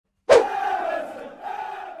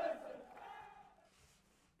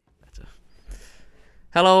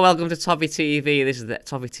Hello, welcome to Toffee TV. This is the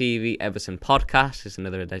Toffee TV Everton podcast. It's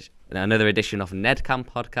another edition of Nedcam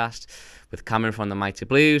podcast with Cameron from the Mighty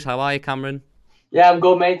Blues. How are you, Cameron? Yeah, I'm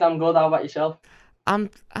good, mate. I'm good. How about yourself? I'm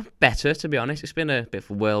better, to be honest. It's been a bit of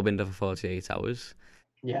a whirlwind of 48 hours.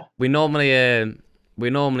 Yeah. We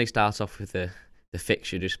normally start off with the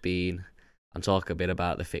fixture just being and talk a bit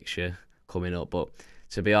about the fixture coming up. But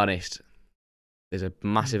to be honest, there's a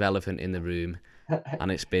massive elephant in the room.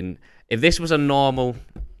 And it's been, if this was a normal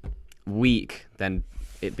week, then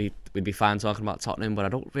we'd be fine talking about Tottenham, but I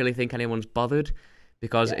don't really think anyone's bothered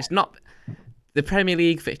because it's not the Premier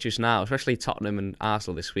League fixtures now, especially Tottenham and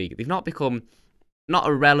Arsenal this week. They've not become not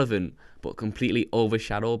irrelevant, but completely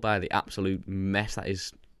overshadowed by the absolute mess that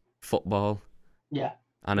is football. Yeah.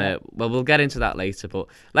 And well, we'll get into that later, but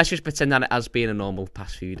let's just pretend that it has been a normal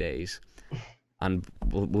past few days, and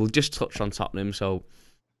we'll just touch on Tottenham. So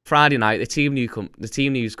Friday night, the team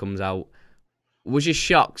news comes out. Was you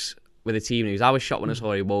shocked with the team news? I was shocked when I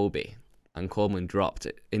saw Iwobi and Coleman dropped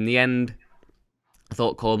it. In the end, I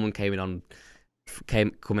thought Coleman coming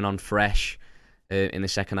on fresh in the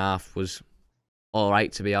second half was all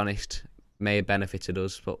right, to be honest. May have benefited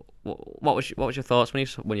us. But what was your thoughts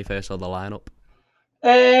when you first saw the lineup?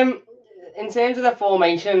 In terms of the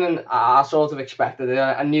formation, and I sort of expected it.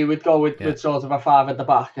 I knew we'd go with sort of a five at the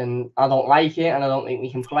back, and I don't like it, and I don't think we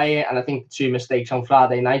can play it. And I think the two mistakes on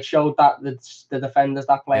Friday night showed that the defenders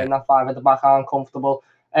that play in that five at the back aren't comfortable.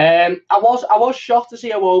 I was shocked to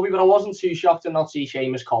see Iwobi, but I wasn't too shocked to not see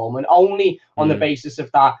Seamus Coleman, only on the basis of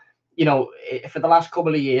that. You know, for the last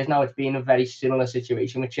couple of years now, it's been a very similar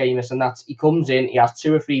situation with Seamus, and that's he comes in, he has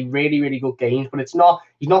 2 or 3 really, really good games, but he's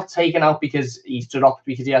not taken out because he's dropped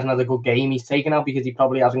because he has another good game. He's taken out because he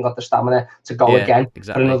probably hasn't got the stamina to go again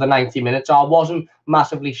for another 90 minutes. So I wasn't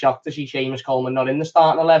massively shocked to see Seamus Coleman not in the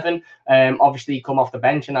starting 11. Obviously, he come off the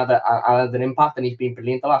bench and had an impact, and he's been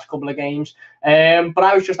brilliant the last couple of games. But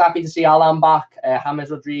I was just happy to see Alan back, James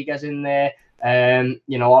Rodriguez in there.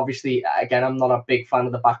 Obviously, again, I'm not a big fan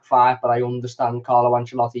of the back five, but I understand Carlo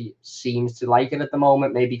Ancelotti seems to like it at the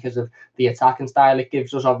moment, maybe because of the attacking style it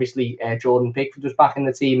gives us. Obviously, Jordan Pickford was back in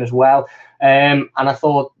the team as well. And I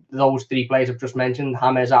thought those 3 players I've just mentioned,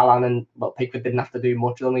 James, Alan, and Pickford didn't have to do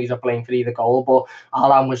much of them. He's playing for either goal, but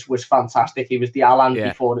Alan was fantastic. He was the Alan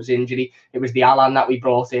before his injury. It was the Alan that we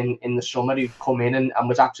brought in the summer who'd come in and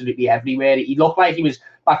was absolutely everywhere. He looked like he was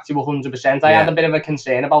back to 100%. I had a bit of a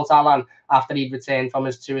concern about Alan after he'd returned from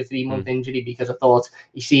his 2 or 3 month injury, because I thought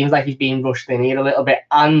he seems like he's being rushed in here a little bit,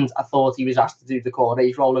 and I thought he was asked to do the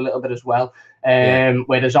Corey's role a little bit as well.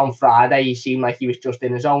 Whereas on Friday he seemed like he was just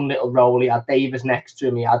in his own little role. He had Davis next to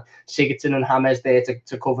him, he had Sigurdsson and James there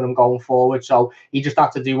to cover him going forward, so he just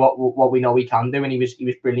had to do what we know he can do, and he was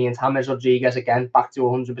brilliant. James Rodriguez again back to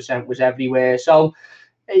 100%, was everywhere. So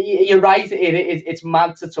you're right, it's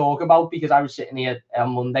mad to talk about, because I was sitting here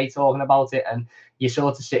on Monday talking about it, and you're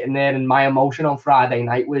sort of sitting there, and my emotion on Friday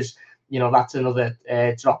night was, that's another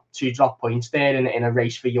 2 drop points there in a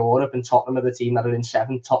race for Europe, and Tottenham are the team that are in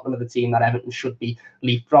 7th. Tottenham are the team that Everton should be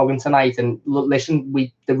leapfrogging tonight. And listen,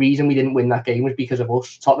 the reason we didn't win that game was because of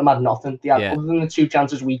us. Tottenham had nothing. They had, other than the 2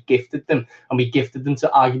 chances we gifted them, and we gifted them to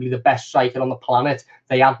arguably the best striker on the planet,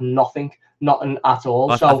 they had nothing at all.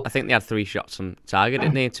 Well, so I think they had 3 shots on target,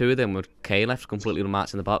 didn't they? 2 of them were Kane left completely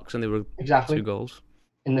unmarked in the box, and they were 2 goals.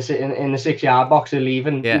 In the 6-yard box, they're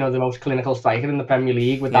leaving the most clinical striker in the Premier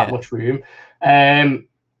League with that much room.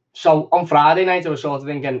 So on Friday night, I was sort of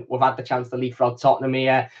thinking, we've had the chance to leapfrog Tottenham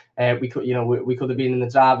here. We could have been in the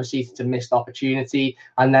driver's seat. It's a missed opportunity.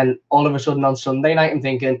 And then all of a sudden on Sunday night, I'm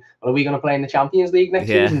thinking, well, are we going to play in the Champions League next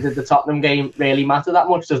season? Did the Tottenham game really matter that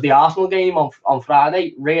much? Does the Arsenal game on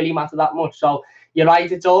Friday really matter that much? So you're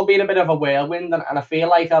right, it's all been a bit of a whirlwind, and I feel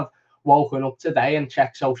like I've woken up today and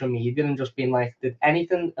checked social media and just been like,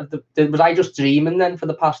 was I just dreaming then for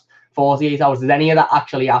the past 48 hours? Did any of that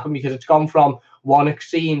actually happen? Because it's gone from one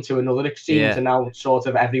extreme to another extreme to now sort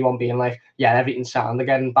of everyone being like, everything's sound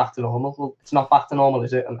again, back to normal. Well, it's not back to normal,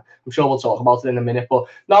 is it? And I'm sure we'll talk about it in a minute. But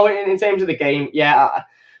no, in terms of the game, I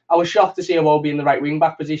was shocked to see Iwobi in the right wing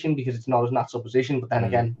back position, because it's not his natural position. But then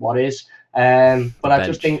again, what is? But I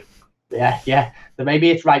just think, maybe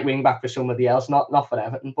it's right wing back for somebody else, not for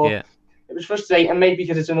Everton. But it was frustrating, mate,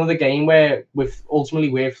 because it's another game where we've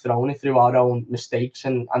thrown it through our own mistakes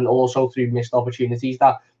and also through missed opportunities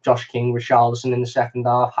that Josh King, Richarlison in the second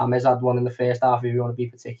half, James had one in the first half, if you want to be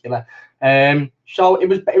particular. So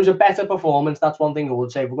it was a better performance. That's one thing I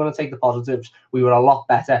would say. If we're going to take the positives, we were a lot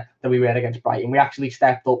better than we were against Brighton. We actually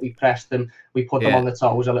stepped up, we pressed them, we put them on the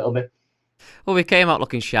toes a little bit. Well, we came out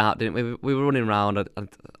looking sharp, didn't we? We were running around, and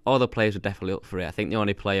all the players were definitely up for it. I think the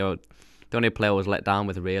only player I was let down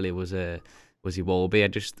with really was was Iwobi. I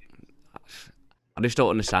just don't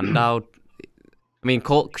understand how. I mean,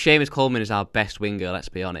 Seamus Coleman is our best winger, let's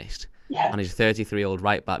be honest. Yeah. And he's a 33-year-old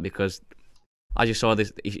right back because, as you saw,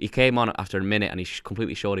 this he came on after a minute and he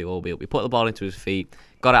completely showed Iwobi up. He put the ball into his feet,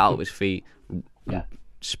 got it out of his feet, and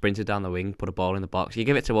sprinted down the wing, put a ball in the box. You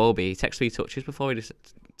give it to Iwobi, he takes 3 touches before he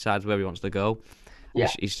decides where he wants to go. Yeah.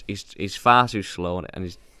 He's far too slow,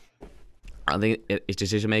 and I think his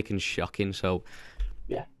decision making is shocking. So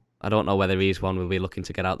yeah, I don't know whether he's one we'll be looking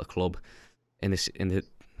to get out the club in this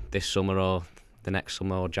summer or the next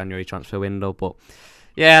summer or January transfer window. But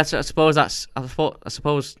yeah, I suppose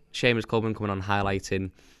Seamus Coleman coming on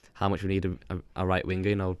highlighting how much we need a right winger.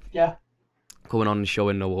 You know, coming on and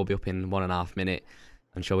showing Iwobi up in 1.5 minutes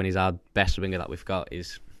and showing he's our best winger that we've got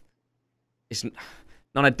is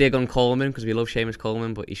not a dig on Coleman because we love Seamus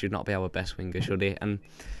Coleman, but he should not be our best winger, should he? And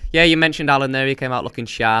yeah, you mentioned Alan there. He came out looking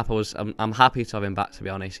sharp. I'm happy to have him back, to be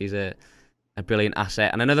honest. He's a brilliant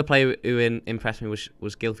asset. And another player who impressed me was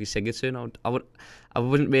Gylfi Sigurdsson. I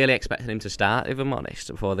wasn't really expecting him to start, if I'm honest,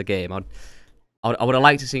 before the game. I would have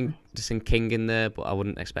liked to see King in there, but I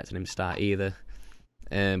wouldn't expecting him to start either.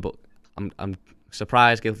 But I'm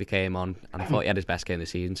surprised Gylfi came on, and I thought he had his best game of the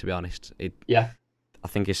season, to be honest. I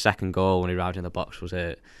think his second goal when he arrived in the box was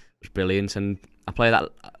brilliant, and a player that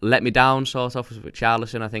let me down sort of was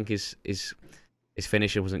Richarlison. I think his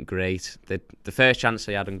finisher wasn't great. The first chance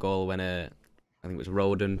he had on goal when I think it was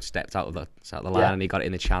Roden stepped out of the line and he got it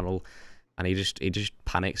in the channel, and he just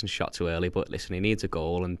panics and shot too early. But listen, he needs a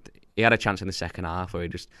goal, and he had a chance in the second half where he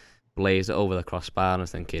just blazed it over the crossbar, and I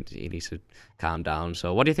was thinking he needs to calm down.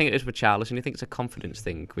 So what do you think it is with Richarlison? Do you think it's a confidence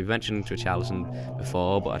thing? We've mentioned Richarlison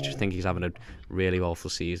before, but I just think he's having a really awful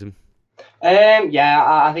season.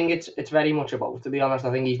 I think it's very much about, to be honest.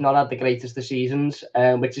 I think he's not had the greatest of seasons,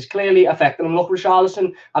 which is clearly affecting him. Look,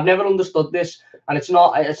 Richarlison, I've never understood this, and it's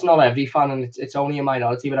not every fan, and it's only a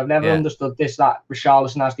minority, but I've never understood this, that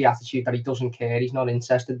Richarlison has the attitude that he doesn't care, he's not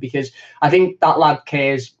interested, because I think that lad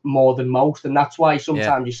cares more than most, and that's why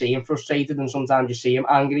sometimes you see him frustrated, and sometimes you see him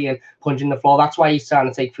angry and punching the floor. That's why he's trying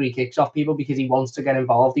to take free kicks off people, because he wants to get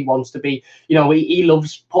involved. He wants to be, he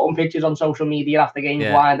loves putting pictures on social media after games,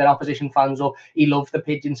 winding opposition fans up. He loves the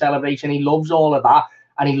pigeon celebration. He loves all of that,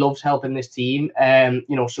 and he loves helping this team,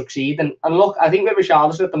 succeed. And look, I think with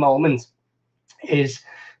Richarlison at the moment is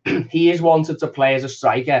he is wanted to play as a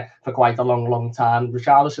striker for quite a long time.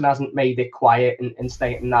 Richarlison hasn't made it quiet in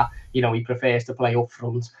stating that he prefers to play up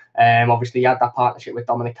front. Obviously, he had that partnership with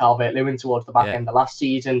Dominic Calvert-Lewin towards the back end of last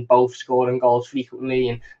season, both scoring goals frequently.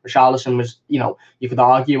 And Richarlison was, you could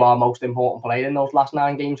argue, our most important player in those last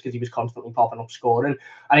 9 games because he was constantly popping up scoring.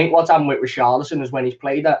 I think what's happened with Richarlison is when he's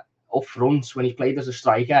played up front, when he's played as a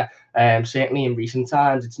striker, certainly in recent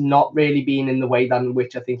times, it's not really been in the way in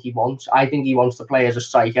which I think he wants. I think he wants to play as a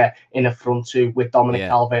striker in a front two with Dominic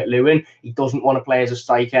Calvert-Lewin. He doesn't want to play as a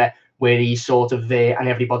striker where he's sort of there and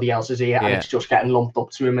everybody else is here and it's just getting lumped up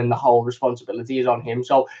to him and the whole responsibility is on him.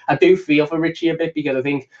 So I do feel for Richie a bit, because I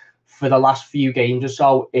think for the last few games or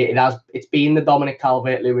so, it's been the Dominic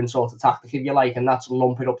Calvert-Lewin sort of tactic, if you like, and that's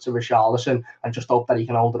lump it up to Richarlison and just hope that he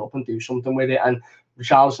can hold it up and do something with it. And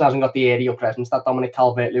Richarlison hasn't got the aerial presence that Dominic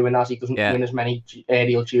Calvert-Lewin has. He doesn't win as many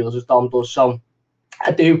aerial duels as Dom does. So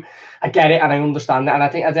I get it, and I understand it. And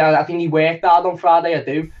I think he worked hard on Friday. I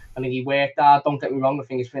think he worked hard. Don't get me wrong. I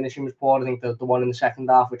think his finishing was poor. I think the one in the second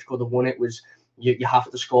half, which could have won it, was you have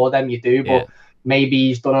to score them. You do, but maybe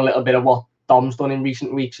he's done a little bit of what Dom's done in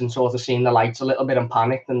recent weeks and sort of seen the lights a little bit and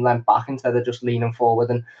panicked and went back instead of just leaning forward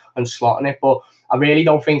and slotting it. But I really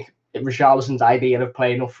don't think Richarlison's idea of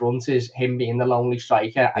playing up front is him being the lonely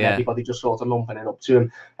striker and everybody just sort of lumping it up to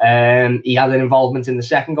him. He had an involvement in the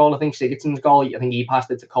second goal, I think Sigurdsson's goal. I think he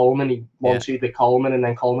passed it to Coleman. He one-2'd with Coleman and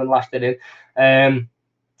then Coleman lashed it in.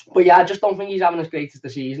 But I just don't think he's having as great as the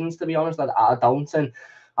seasons, to be honest. I don't. And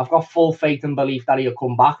I've got full faith and belief that he'll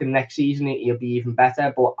come back and next season he'll be even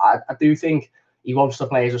better. But I do think he wants to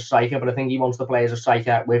play as a striker, but I think he wants to play as a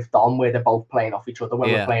striker with Dom, where they're both playing off each other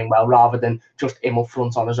when we're playing well, rather than just him up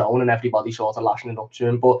front on his own and everybody sort of lashing it up to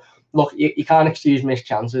him. But look, you can't excuse missed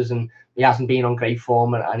chances, and he hasn't been on great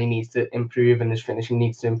form, and he needs to improve, and his finishing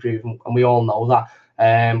needs to improve, and we all know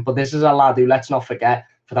that. But this is a lad who, let's not forget,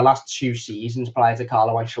 for the last 2 seasons prior to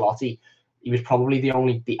Carlo Ancelotti, he was probably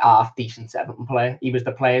the half-decent Everton player. He was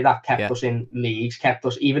the player that kept us in leagues, kept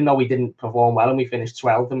us, even though we didn't perform well and we finished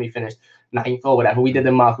 12th and we finished 9th or whatever we did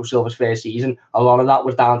in Marco Silva's first season, a lot of that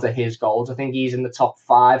was down to his goals. I think he's in the top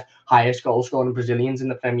 5 highest goal-scoring Brazilians in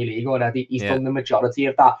the Premier League already. He's done the majority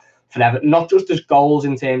of that for Everton, not just his goals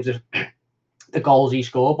in terms of the goals he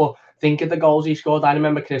scored, but think of the goals he scored. I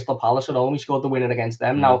remember Crystal Palace at home. He scored the winner against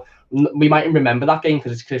them. Now, we mightn't remember that game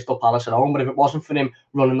because it's Crystal Palace at home, but if it wasn't for him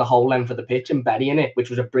running the whole length of the pitch and burying it, which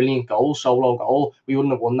was a brilliant goal, solo goal, we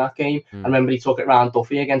wouldn't have won that game. I remember he took it round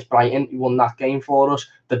Toffee against Brighton. He won that game for us.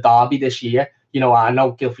 The derby this year, you know, I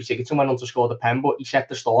know Gylfi Sigurdsson went on to score the pen, but he set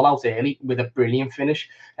the stall out early with a brilliant finish.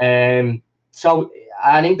 So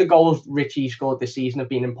I think the goals Richie scored this season have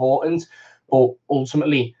been important, but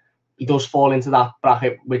ultimately he does fall into that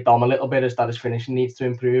bracket with Dom a little bit, as that his finishing needs to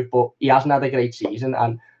improve, but he hasn't had a great season.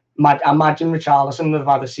 And imagine Richarlison would have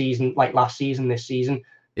had a season like last season, this season.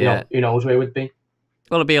 You know, who knows where it would be.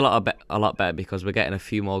 Well, it'll be a lot better because we're getting a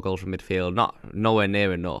few more goals from midfield, nowhere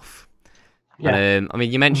near enough. Yeah. And, I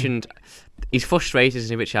mean, you mentioned he's frustrated,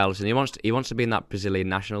 isn't he, Richarlison? He wants to be in that Brazilian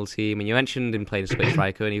national team, and you mentioned him playing split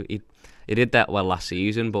striker, and he did that well last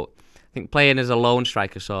season. But I think playing as a lone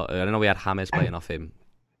striker, I know we had James playing off him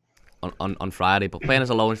on Friday, but playing as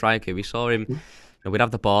a lone striker, we saw him. You know, we'd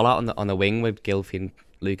have the ball out on the wing with Gylfi and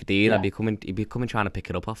Luca Dean, and he'd be coming trying to pick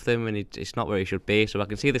it up off them, and it's not where he should be. So I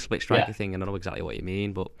can see the split striker thing, and I know exactly what you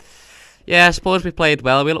mean. But yeah, I suppose we played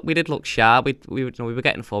well. We did look sharp. We were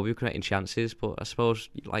getting forward, we were creating chances, but I suppose,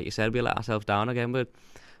 like you said, we let ourselves down again with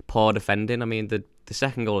poor defending. I mean, the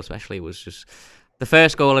second goal especially was just the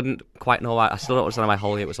first goal. I didn't quite know why. I still don't understand why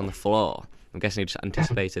Holly was on the floor. I'm guessing he just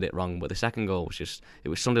anticipated it wrong. But the second goal was it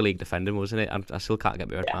was Sunday League defending, wasn't it? I still can't get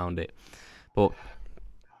my head around it. But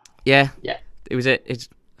it's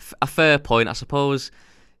a fair point, I suppose.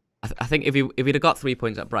 I think if he'd have got 3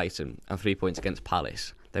 points at Brighton and 3 points against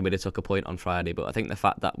Palace, then we'd have took a point on Friday. But I think the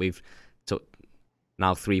fact that we've took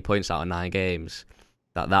now 3 points out of 9 games,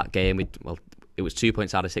 that game it was 2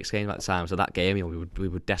 points out of 6 games at the time. So that game, you know, we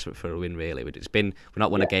were desperate for a win. Really, we've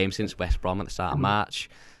not won a game since West Brom at the start of March,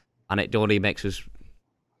 and it only makes us,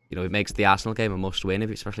 you know, it makes the Arsenal game a must win,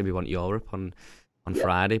 especially if we want Europe on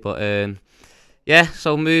Friday. But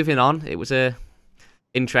so moving on, it was a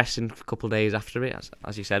interesting couple of days after it.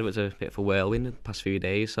 As you said, it was a bit of a whirlwind in the past few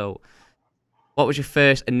days. So what was your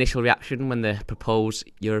first initial reaction when the proposed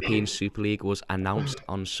European Super League was announced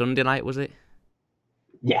on Sunday night, was it?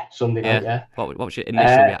 Yeah, Sunday night, yeah. What was your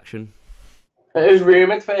initial reaction? It was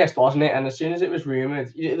rumoured first, wasn't it? And as soon as it was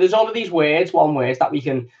rumoured, there's all of these words that we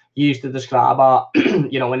can use to describe our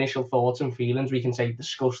initial thoughts and feelings. We can say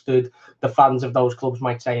disgusted. The fans of those clubs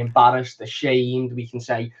might say embarrassed, ashamed. We can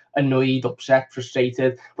say annoyed, upset,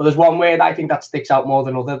 frustrated. But there's one word I think that sticks out more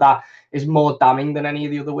than other that is more damning than any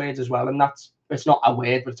of the other words as well. And it's not a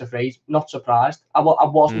word, but it's a phrase. Not surprised. I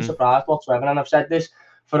wasn't surprised whatsoever. And I've said this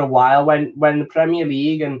for a while. When the Premier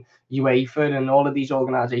League and UEFA and all of these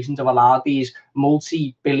organisations have allowed these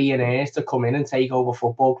multi-billionaires to come in and take over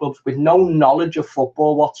football clubs with no knowledge of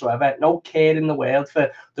football whatsoever, no care in the world for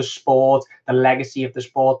the sport, the legacy of the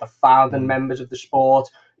sport, the founding members of the sport,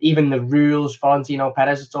 even the rules. Florentino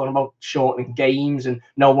Perez is talking about shortening games and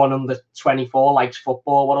no one under 24 likes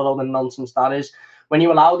football. What a load of nonsense that is. When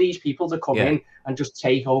you allow these people to come in and just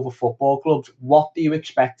take over football clubs, what do you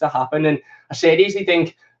expect to happen? And I seriously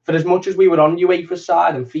think, for as much as we were on UEFA's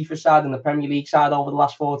side and FIFA's side and the Premier League side over the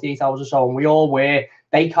last 48 hours or so, and we all were,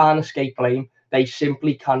 they can't escape blame. They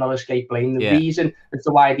simply cannot escape blame. The reason as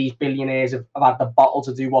to why these billionaires have had the bottle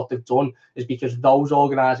to do what they've done is because those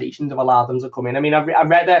organisations have allowed them to come in. I mean, I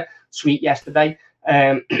read a tweet yesterday.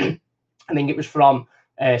 I think it was from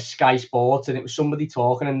Sky Sports, and it was somebody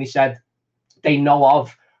talking, and they said they know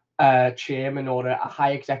of a chairman or a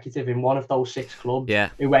high executive in one of those 6 clubs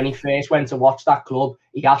who, when he first went to watch that club,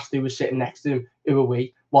 he asked who was sitting next to him, who are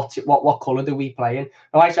we? What colour do we play in?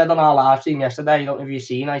 Now, I said on our live stream yesterday, I don't know if you've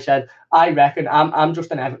seen, I said, I reckon I'm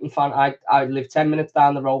just an Everton fan. I live 10 minutes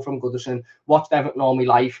down the road from Goodison, watched Everton all my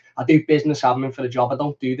life. I do business admin for the job. I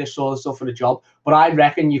don't do this sort of stuff for the job. But I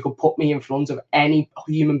reckon you could put me in front of any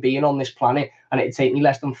human being on this planet and it'd take me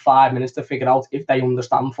less than 5 minutes to figure out if they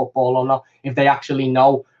understand football or not, if they actually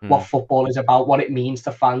know what football is about, what it means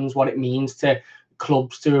to fans, what it means to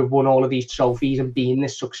clubs to have won all of these trophies and being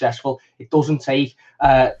this successful. It doesn't take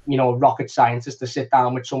a rocket scientist to sit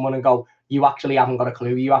down with someone and go, you actually haven't got a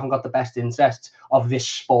clue, you haven't got the best interests of this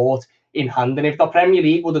sport in hand. And if the Premier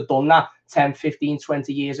League would have done that 10, 15,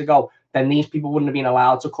 20 years ago, then these people wouldn't have been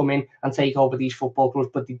allowed to come in and take over these football clubs.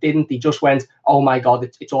 But they didn't. They just went, oh my God,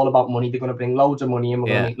 it's all about money. They're going to bring loads of money and we're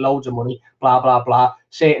going to make loads of money, blah, blah, blah.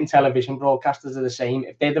 Certain television broadcasters are the same.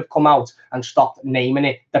 If they'd have come out and stopped naming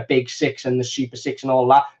it the Big Six and the Super Six and all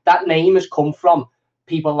that, that name has come from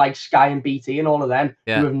people like Sky and BT and all of them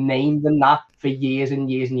who have named them that for years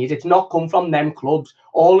and years and years. It's not come from them clubs.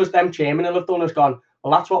 All as them chairmen will have done is gone,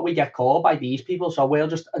 Well, that's what we get called by these people, so we'll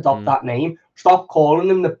just adopt that name. Stop calling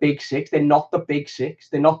them the Big Six. They're not the Big Six.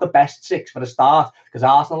 They're not the best six for a start, because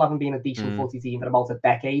Arsenal haven't been a decent footy team for about a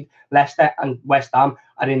decade. Leicester and West Ham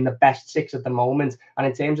are in the best six at the moment. And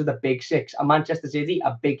in terms of the Big Six, are Manchester City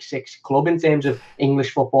a Big Six club in terms of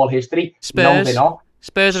English football history? Spurs. No, they're not.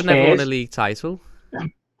 Spurs have never won a league title.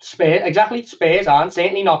 Spurs aren't,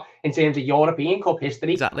 certainly not in terms of European Cup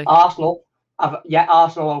history. Exactly. Arsenal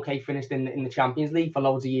finished in the Champions League for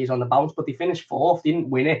loads of years on the bounce, but they finished fourth, didn't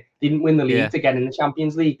win it, didn't win the league to get in the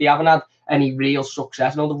Champions League. They haven't had any real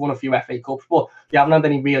success. I know they've won a few FA Cups, but they haven't had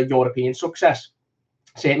any real European success,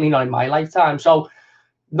 certainly not in my lifetime. So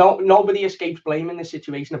nobody escapes blame in this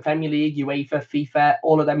situation. The Premier League, UEFA, FIFA,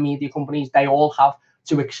 all of them media companies, they all have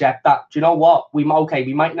to accept that. Do you know what? We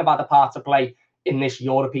mightn't have had a part to play in this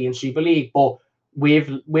European Super League, but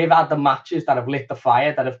we've had the matches that have lit the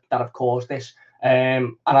fire that have caused this.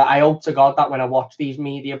 And I hope to God that when I watch these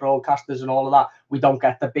media broadcasters and all of that, we don't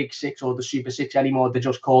get the Big Six or the Super Six anymore. They're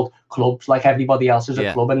just called clubs, like everybody else is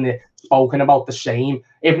a club, and they're spoken about the same,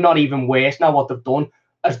 if not even worse now, what they've done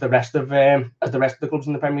as the rest of the clubs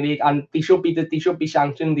in the Premier League. And they should be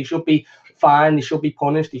sanctioned, they should be fined, they should be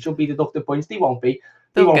punished, they should be deducted points. They won't be.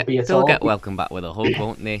 They'll get welcomed back with a hug,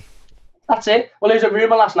 won't they? That's it. Well, there was a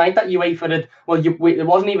rumour last night that UEFA had... Well, it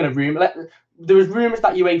wasn't even a rumour. There was rumours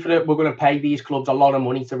that UEFA were going to pay these clubs a lot of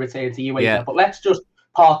money to return to UEFA. Yeah. But let's just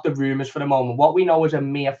park the rumours for the moment. What we know as a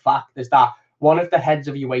mere fact is that one of the heads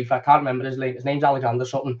of UEFA, I can't remember his name, his name's Alexander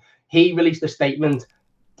something, he released a statement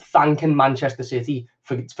thanking Manchester City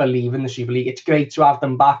for leaving the Super League. It's great to have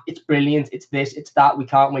them back. It's brilliant. It's this, it's that. We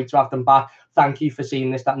can't wait to have them back. Thank you for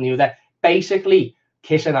seeing this, that, and the other. Basically,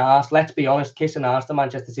 kissing arse, let's be honest, kissing arse to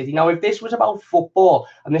Manchester City. Now, if this was about football,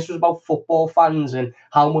 and this was about football fans and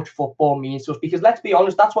how much football means to us, because let's be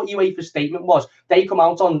honest, that's what UEFA's statement was. They come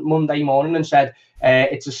out on Monday morning and said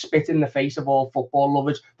it's a spit in the face of all football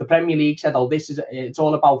lovers. The Premier League said, it's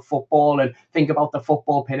all about football, and think about the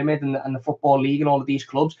football pyramid and the football league and all of these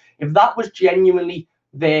clubs. If that was genuinely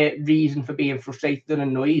their reason for being frustrated and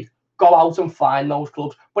annoyed, go out and find those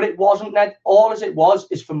clubs. But it wasn't, Ned. All as it was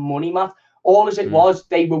is for money, Matt. All as it was,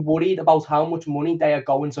 they were worried about how much money they are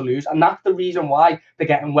going to lose. And that's the reason why they're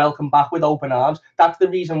getting welcomed back with open arms. That's the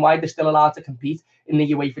reason why they're still allowed to compete in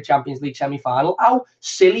the UEFA Champions League semi-final. How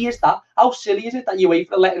silly is that? How silly is it that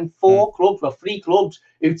UEFA are letting three clubs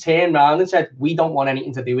who turned around and said, we don't want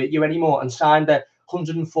anything to do with you anymore, and signed a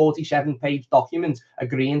 147-page document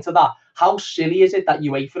agreeing to that? How silly is it that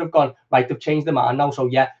UEFA have gone, right, they've changed their mind now, so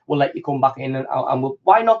yeah, we'll let you come back in, and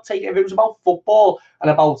why not take it? If it was about football and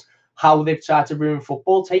about how they've tried to ruin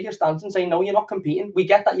football, take a stance and say, no, you're not competing. We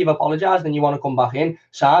get that you've apologised and you want to come back in,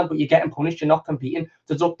 sad, but you're getting punished, you're not competing.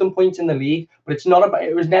 Deduct them points in the league. But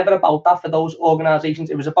it was never about that for those organisations.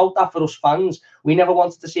 It was about that for us fans. We never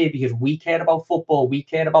wanted to see it because we care about football. We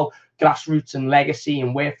care about grassroots and legacy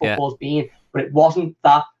and where football's been. But it wasn't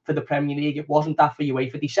that for the Premier League. It wasn't that for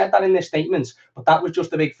UEFA. They said that in their statements, but that was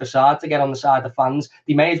just a big facade to get on the side of fans.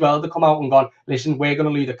 They may as well have come out and gone, listen, we're going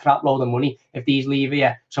to lose a crap load of money if these leave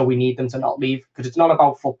here, so we need them to not leave. Because it's not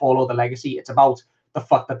about football or the legacy. It's about the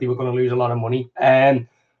fact that they were going to lose a lot of money.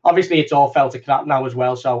 Obviously, it's all fell to crap now as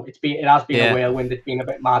well. So it has been a whirlwind. It's been a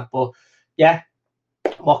bit mad, but yeah.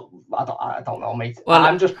 Well, I don't know, mate. Well,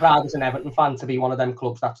 I'm just proud as an Everton fan to be one of them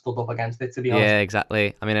clubs that stood up against it, to be honest. Yeah,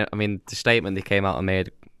 exactly. I mean, the statement they came out and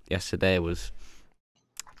made yesterday was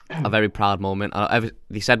a very proud moment.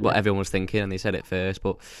 They said what everyone was thinking, and they said it first.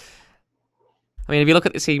 But I mean, if you look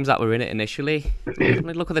at the teams that were in it initially,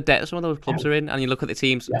 look at the debt some of those clubs are in, and you look at the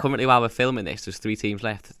teams currently while we're filming this. There's 3 teams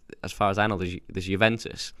left, as far as I know. There's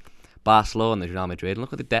Juventus, Barcelona, and Real Madrid. And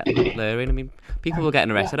look at the debt they're in. I mean, people were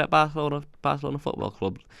getting arrested at Barcelona Football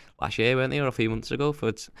Club last year, weren't they, or a few months ago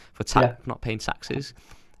for not paying taxes.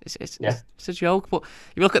 It's a joke. But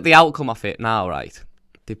if you look at the outcome of it now, right?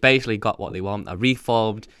 They've basically got what they want: a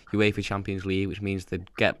reformed UEFA Champions League, which means they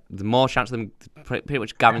get the more chance of them pretty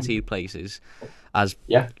much guaranteed places.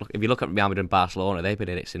 Look, if you look at Real Madrid and Barcelona, they've been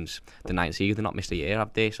in it since the 90s. They've not missed a year,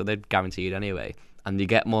 have they? So they're guaranteed anyway. And they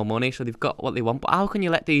get more money, so they've got what they want. But how can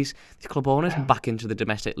you let these club owners back into the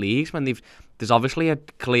domestic leagues when there's obviously a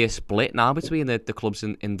clear split now between the clubs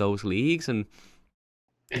in those leagues? And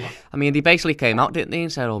I mean, they basically came out, didn't they,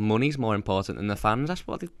 and said, "Oh, money's more important than the fans." That's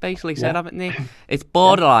what they basically said, haven't they? It's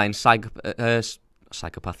borderline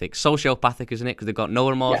psychopathic, sociopathic, isn't it? Because they've got no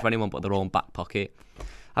remorse for anyone but their own back pocket.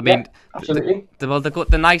 I mean, absolutely.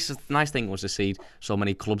 The nice thing was to see so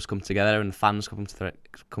many clubs come together and fans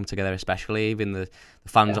come together, especially even the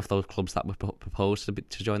fans of those clubs that were proposed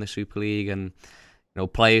to join the Super League, and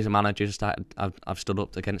players and managers have stood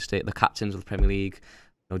up against it. The captains of the Premier League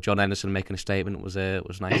John Henderson making a statement was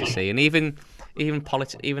nice to see, and even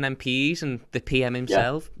MPs and the PM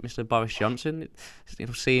himself, Mr. Boris Johnson,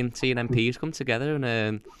 seeing MPs come together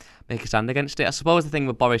and make a stand against it. I suppose the thing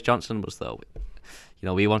with Boris Johnson was, though,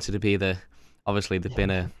 we wanted to be obviously they've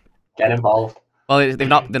been get involved. Well, they're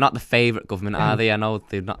not the favourite government, are they? I know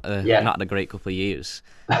they've not had a great couple of years.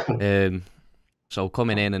 So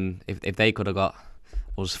coming in, and if they could have got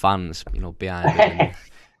us fans, behind them.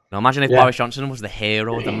 Imagine if Boris Johnson was the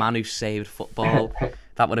hero, the man who saved football.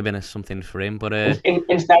 That would have been something for him. But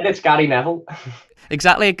instead, it's Gary Neville.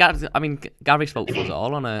 Exactly. Gary spoke for us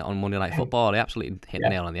all on Monday Night Football. He absolutely hit the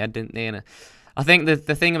nail on the head, didn't he? And I think the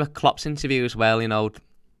thing about Klopp's interview as well,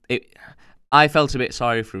 I felt a bit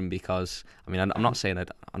sorry for him because, I'm not saying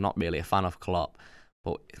I'm not really a fan of Klopp,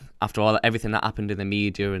 but after everything that happened in the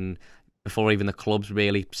media and before even the clubs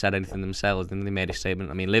really said anything themselves, then they made a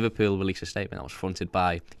statement. Liverpool released a statement that was fronted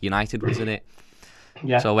by United, wasn't it?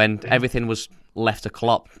 Yeah. So when everything was left to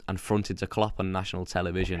Klopp and fronted to Klopp on national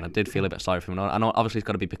television, I did feel a bit sorry for him. I know obviously he's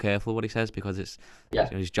got to be careful what he says because it's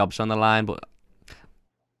his job's on the line, but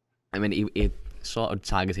he sort of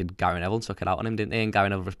targeted Gary Neville and took it out on him, didn't he? And Gary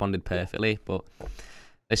Neville responded perfectly. But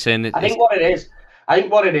listen, I think what it is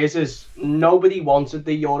nobody wanted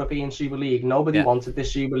the European Super League. Nobody wanted the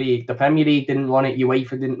Super League. The Premier League didn't want it.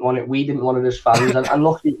 UEFA didn't want it. We didn't want it as fans. and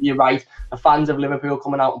look, you're right. The fans of Liverpool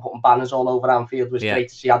coming out and putting banners all over Anfield was great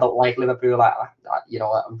to see. I don't like Liverpool. I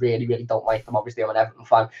really, really don't like them. Obviously, I'm an Everton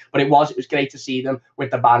fan. But it was great to see them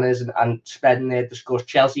with the banners and spreading their disgust.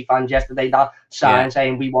 Chelsea fans yesterday, that sign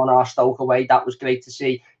saying we want our Stoke away. That was great to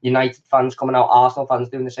see. United fans coming out. Arsenal fans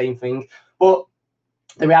doing the same thing. But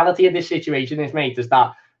the reality of this situation is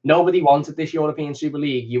that nobody wanted this European Super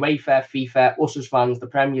League. UEFA, FIFA, us as fans, the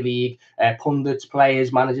Premier League, pundits,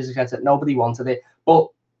 players, managers, etc. Nobody wanted it. But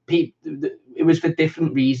it was for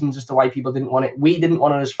different reasons as to why people didn't want it. We didn't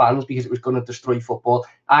want it as fans because it was going to destroy football.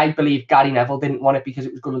 I believe Gary Neville didn't want it because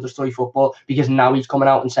it was going to destroy football, because now he's coming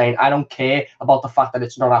out and saying, I don't care about the fact that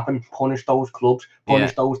it's not happened. Punish those clubs,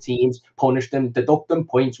 punish those teams, punish them, deduct them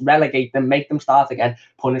points, relegate them, make them start again,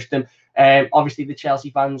 punish them. Obviously, the Chelsea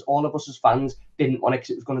fans, all of us as fans, didn't want it because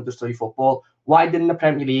it was going to destroy football. Why didn't the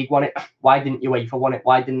Premier League want it? Why didn't UEFA want it?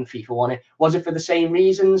 Why didn't FIFA want it? Was it for the same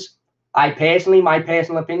reasons? My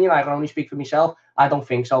personal opinion, I can only speak for myself, I don't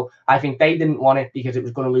think so. I think they didn't want it because it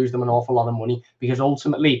was going to lose them an awful lot of money, because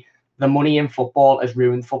ultimately the money in football has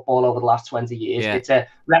ruined football over the last 20 years. It's a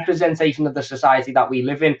representation of the society that we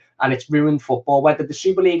live in, and it's ruined football. Whether the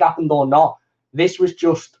Super League happened or not, this was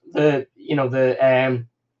just the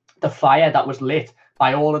fire that was lit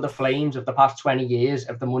by all of the flames of the past 20 years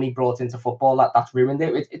of the money brought into football that's ruined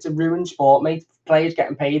it. It's a ruined sport, mate. Players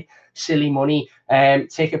getting paid silly money,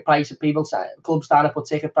 ticket prices, clubs starting to put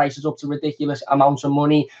ticket prices up to ridiculous amounts of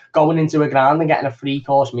money, going into a ground and getting a free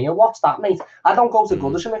course meal. What's that, mate? I don't go to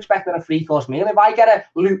Goodison expecting a free course meal. If I get a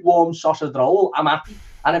lukewarm sausage roll, I'm happy.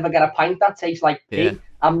 And if I get a pint that tastes like pig,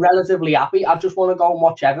 I'm relatively happy. I just want to go and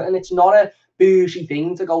watch Everton. It's not a bougie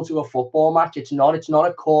thing to go to a football match. It's not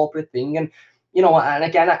a corporate thing. And and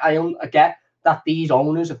again, I get that these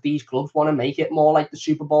owners of these clubs want to make it more like the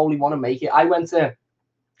Super Bowl. They want to make it. I went to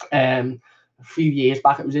a few years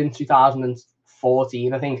back. It was in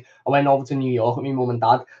 2014, I think. I went over to New York with my mum and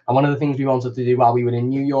dad, and one of the things we wanted to do while we were in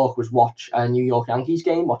New York was watch a New York Yankees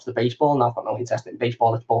game, watch the baseball. Now I've got no interest in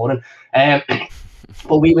baseball; it's boring.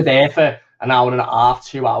 But we were there for an hour and a half,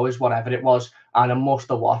 2 hours, whatever it was, and I must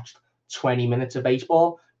have watched 20 minutes of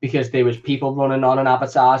baseball, because there was people running on and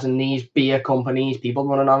advertising these beer companies, people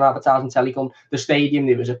running on advertising telecom, the stadium.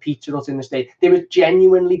 There was a pizza hut in the stadium. There was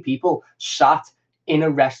genuinely people sat in a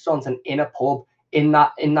restaurant and in a pub in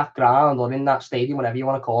that ground or in that stadium, whatever you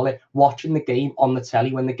want to call it, watching the game on the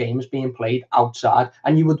telly when the game was being played outside.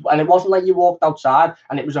 And it wasn't like you walked outside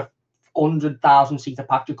and it was a 100,000 seater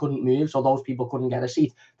pack, you couldn't move, so those people couldn't get a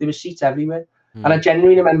seat. There were seats everywhere. And I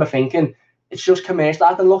genuinely remember thinking, it's just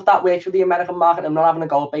commercialised, and look, that works for the American market. I'm not having a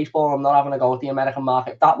go at baseball. I'm not having a go at the American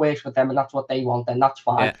market. That works for them, and that's what they want, then that's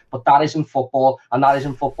fine. Yeah. But that isn't football, and that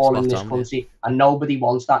isn't football in this country, and nobody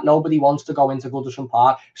wants that. Nobody wants to go into Goodison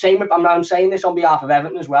Park. I'm saying this on behalf of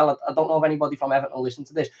Everton as well. I don't know if anybody from Everton will listen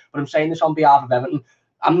to this, but I'm saying this on behalf of Everton.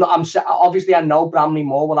 Obviously, I know Bramley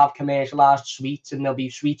Moore will have commercialised suites, and there'll be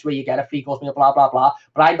suites where you get a free course meal, blah, blah, blah.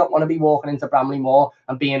 But I don't want to be walking into Bramley Moore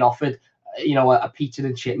and being offered a pizza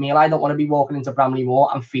and chip meal. I don't want to be walking into Bramley Moor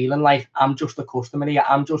and feeling like I'm just a customer here.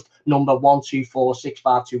 I'm just number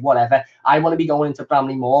 124652, whatever. I want to be going into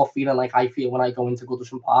Bramley Moor feeling like I feel when I go into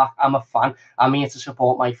Goodison Park. I'm a fan. I'm here to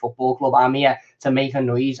support my football club. I'm here to make a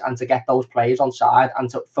noise and to get those players on side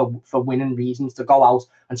and for winning reasons, to go out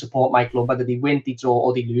and support my club, whether they win, they draw,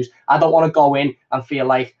 or they lose. I don't want to go in and feel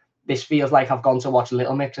like this feels like I've gone to watch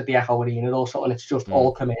Little Mix at the Echo Arena or something. It's just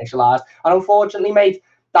all commercialised. And unfortunately, mate,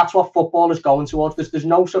 that's what football is going towards. There's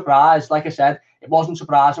no surprise. Like I said, it wasn't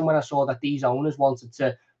surprising when I saw that these owners wanted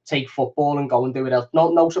to take football and go and do it else.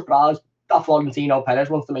 No surprise that Florentino Perez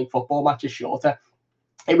wants to make football matches shorter.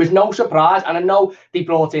 It was no surprise, and I know they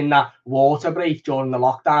brought in that water break during the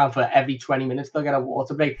lockdown for every 20 minutes they'll get a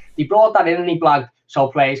water break. They brought that in and he blagged so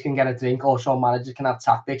players can get a drink or so managers can have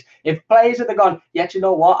tactics. If players had gone, yeah, you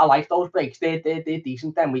know what, I like those breaks, they're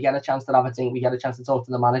decent, then we get a chance to have a drink, we get a chance to talk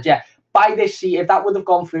to the manager. By this season, if that would have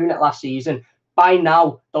gone through in it last season, by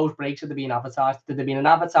now those breaks would have been advertised. There'd have been an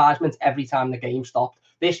advertisement every time the game stopped.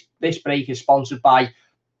 This break is sponsored by,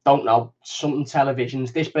 don't know, something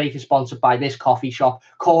televisions. This break is sponsored by this coffee shop.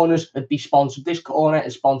 Corners would be sponsored. This corner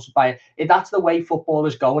is sponsored by it. That's the way football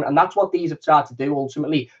is going. And that's what these have tried to do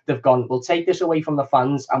ultimately. They've gone, we'll take this away from the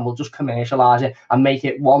fans and we'll just commercialise it and make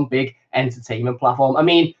it one big entertainment platform. I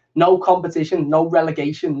mean, no competition, no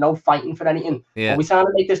relegation, no fighting for anything. Yeah. Are we trying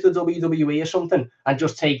to make this the WWE or something and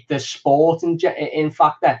just take the sport in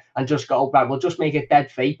factor and just go, right, we'll just make it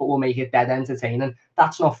dead fake, but we'll make it dead entertaining?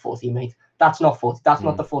 That's not footy, mate. That's not footy. That's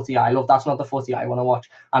not the footy I love. That's not the footy I want to watch.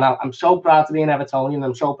 And I'm so proud to be an Evertonian.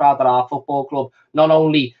 I'm so proud that our football club, not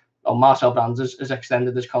only Marcel Brands has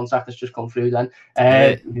extended his contract, has just come through then.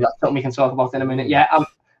 That's something we can talk about in a minute. Yeah,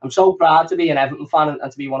 I'm so proud to be an Everton fan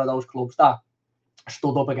and to be one of those clubs that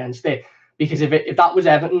stood up against it. Because if that was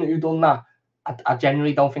Everton who done that, I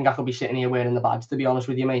genuinely don't think I could be sitting here wearing the badge, to be honest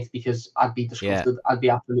with you, mate, because I'd be disgusted. Yeah. I'd be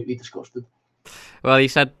absolutely disgusted. Well, you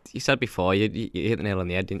said before, you hit the nail on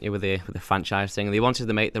the head, didn't you, with the franchise thing? They wanted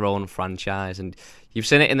to make their own franchise, and you've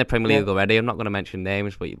seen it in the Premier League already. I'm not going to mention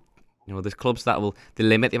names, but you know, there's clubs that they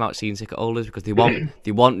limit the amount of season ticket holders because they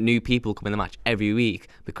want new people coming to the match every week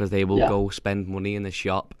because they will go spend money in the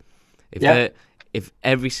shop. If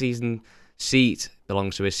every season seat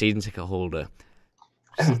belongs to a season ticket holder,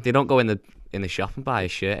 they don't go in the shop and buy a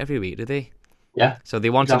shirt every week, do they? Yeah. So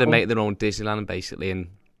they wanted to make their own Disneyland basically, and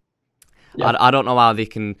I don't know how they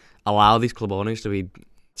can allow these club owners to be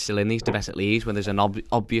still in these domestic leagues when there's an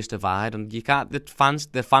obvious divide, and you can't. The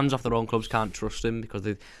fans of their own clubs can't trust them because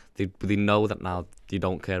they know that now they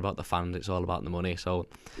don't care about the fans. It's all about the money. So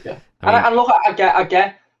yeah, and look, I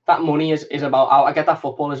get that money is about. I get that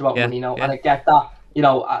football is about money now, and I get that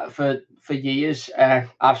for years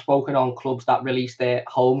I've spoken on clubs that release their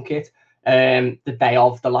home kit the day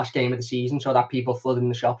of the last game of the season so that people flood in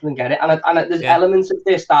the shops and get it. And there's elements of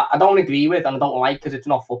this that I don't agree with and I don't like because it's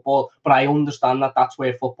not football, but I understand that that's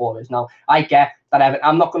where football is now. I get that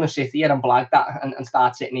I'm not going to sit here and blag that and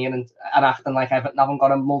start sitting here and acting like Everton haven't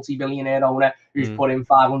got a multi-billionaire owner who's put in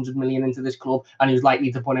 500 million into this club and who's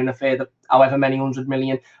likely to put in a further however many 100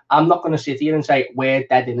 million. I'm not going to sit here and say we're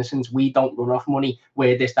dead innocents, we don't run off money,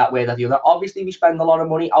 we're this, that, we're that, the other. Obviously we spend a lot of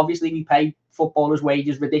money, obviously we pay footballers'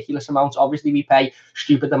 wages, ridiculous amounts, obviously we pay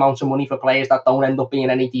stupid amounts of money for players that don't end up being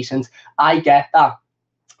any decent. I get that.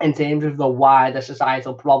 In terms of the wider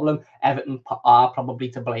societal problem, Everton are probably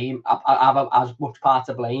to blame, have as much part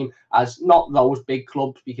to blame as not those big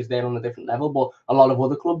clubs because they're on a different level, but a lot of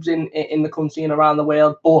other clubs in the country and around the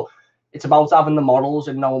world. But it's about having the morals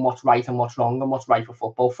and knowing what's right and what's wrong and what's right for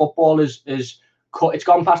football. Football is it's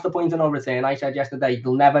gone past the point of no return. I said yesterday,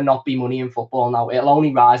 there'll never not be money in football now. It'll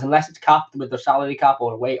only rise unless it's capped with the salary cap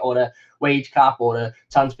or a wage cap or a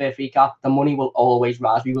transfer fee cap. The money will always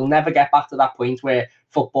rise. We will never get back to that point where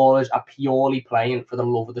footballers are purely playing for the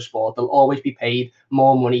love of the sport. They'll always be paid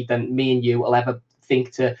more money than me and you will ever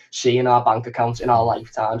think to see in our bank accounts in our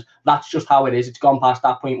lifetimes. That's just how it is. It's gone past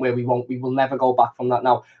that point where we will never go back from that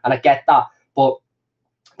now. And I get that, but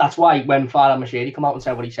that's why when Farhad Mashiri come out and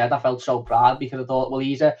said what he said, I felt so proud because I thought, well,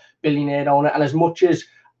 he's a billionaire owner. And as much as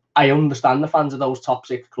I understand the fans of those top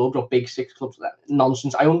 6 clubs or big 6 clubs,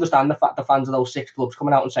 nonsense. I understand the fans of those 6 clubs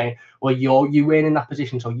coming out and saying, well, you weren't in that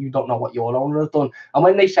position, so you don't know what your owner has done. And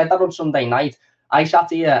when they said that on Sunday night, I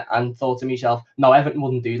sat here and thought to myself, no, Everton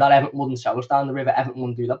wouldn't do that. Everton wouldn't sell us down the river. Everton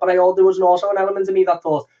wouldn't do that. But there was also an element of me that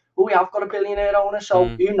thought, well, we have got a billionaire owner, so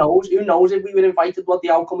who knows? Who knows if we were invited, what the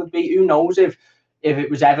outcome would be? Who knows if it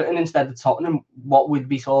was Everton instead of Tottenham, what we'd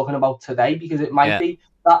be talking about today? Because it might be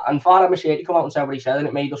that. And Farhad Mashiri come out and said what he said, and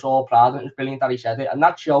it made us all proud, and it was brilliant that he said it. And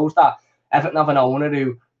that shows that Everton have an owner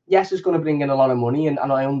who, yes, is going to bring in a lot of money, and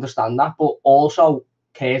I understand that, but also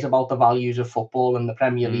cares about the values of football and the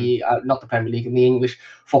Premier League, not the Premier League, and the English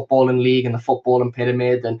footballing league and the footballing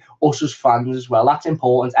pyramid, and us as fans as well. That's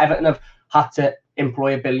important. Everton have had to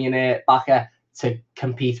employ a billionaire backer to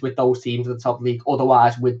compete with those teams at the top league.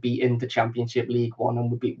 Otherwise, we'd be in the Championship League One and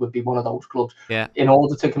would be one of those clubs. Yeah. In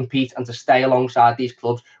order to compete and to stay alongside these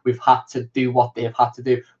clubs, we've had to do what they've had to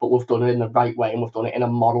do, but we've done it in the right way and we've done it in a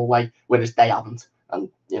moral way, whereas they haven't. And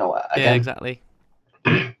again, yeah, exactly.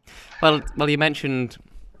 well, you mentioned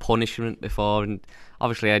punishment before, and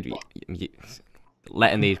obviously,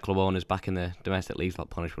 letting these club owners back in the domestic leagues like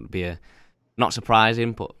punishment would be not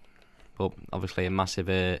surprising, but obviously a massive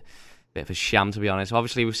bit of a sham, to be honest.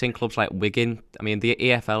 Obviously, we've seen clubs like Wigan. I mean, the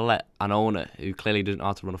EFL let an owner who clearly doesn't know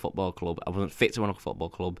how to run a football club, I wasn't fit to run a football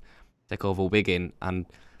club, take over Wigan, and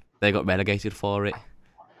they got relegated for it.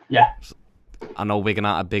 Yeah. I know Wigan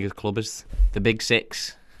aren't a big club as the Big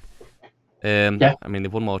Six. I mean,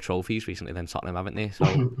 they've won more trophies recently than Tottenham, haven't they? So,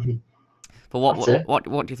 but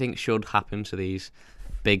what do you think should happen to these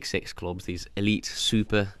Big Six clubs, these elite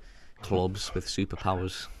super clubs with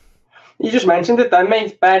superpowers? You just mentioned it then,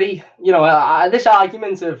 mate. Barry, this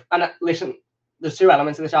argument of, and listen, there's two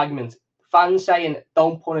elements of this argument. Fans saying,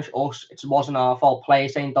 don't punish us, it wasn't our fault.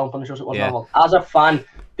 Players saying, don't punish us, it wasn't our fault. As a fan,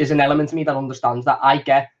 there's an element to me that understands that. I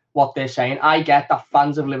get what they're saying. I get that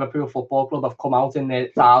fans of Liverpool Football Club have come out in their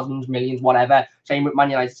thousands, millions, whatever, same with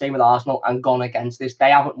Man United, same with Arsenal, and gone against this.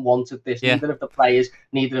 They haven't wanted this, neither of the players,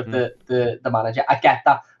 neither of the manager. I get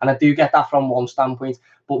that, and I do get that from one standpoint.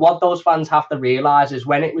 But what those fans have to realise is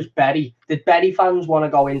when it was Bury, did Bury fans want to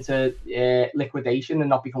go into liquidation and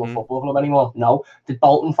not become a football club anymore? No. Did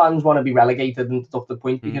Bolton fans want to be relegated and deduct the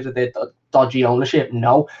points because of their dodgy ownership?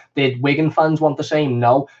 No. Did Wigan fans want the same?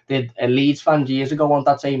 No. Did Leeds fans years ago want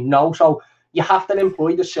that same? No. So you have to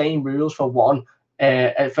employ the same rules for one,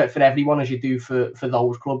 for everyone as you do for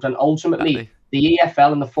those clubs. And ultimately, the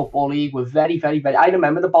EFL and the Football League were very, very, very... I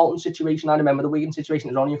remember the Bolton situation. I remember the Wigan situation.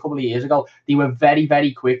 It was only a couple of years ago. They were very,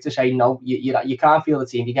 very quick to say, no, you can't feel the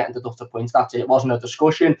team. You're getting deducted points. That's it. It wasn't a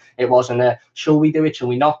discussion. It wasn't a, shall we do it? Shall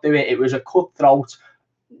we not do it? It was a cutthroat.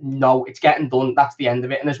 No, it's getting done. That's the end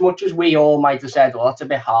of it. And as much as we all might have said, well, that's a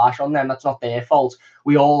bit harsh on them, that's not their fault,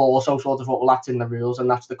 we all also sort of thought, well, that's in the rules and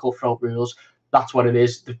that's the cutthroat rules. That's what it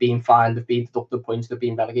is. They've been fined, they've been deducted points, they've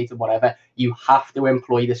been relegated, whatever. You have to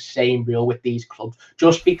employ the same rule with these clubs.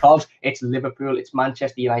 Just because it's Liverpool, it's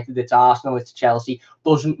Manchester United, it's Arsenal, it's Chelsea,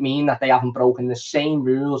 doesn't mean that they haven't broken the same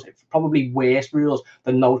rules, it's probably worse rules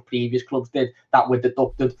than those previous clubs did, that were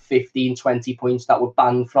deducted 15, 20 points, that were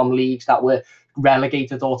banned from leagues, that were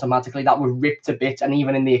relegated automatically, that were ripped to bits, and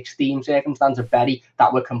even in the extreme circumstance of Bury,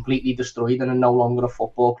 that were completely destroyed and are no longer a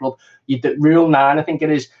football club. Rule 9, I think it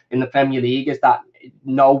is, in the Premier League, is that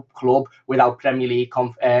no club without Premier League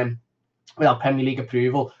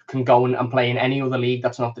approval can go and play in any other league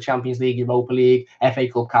that's not the Champions League, Europa League, FA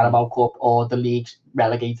Cup, Carabao Cup, or the leagues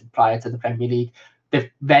relegated prior to the Premier League. They've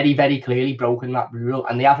very, very clearly broken that rule,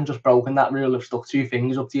 and they haven't just broken that rule, they've stuck two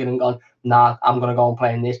fingers up to you and gone, nah, I'm going to go and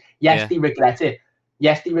play in this. Yes, they regret it.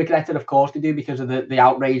 Yes, they regret it, of course they do, because of the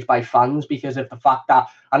outrage by fans, because of the fact that,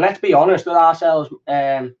 and let's be honest with ourselves,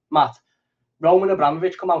 Matt, Roman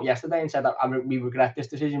Abramovich come out yesterday and said that we regret this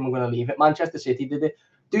decision, we're going to leave it. Manchester City did it.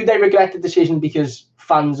 Do they regret the decision because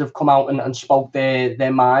fans have come out and spoke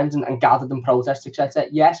their minds and gathered and protested, etc.?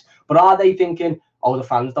 Yes, but are they thinking, oh, the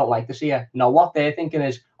fans don't like this here? No, what they're thinking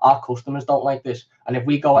is, our customers don't like this, and if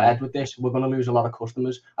we go ahead with this, we're going to lose a lot of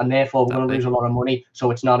customers, and therefore we're going to lose a lot of money, so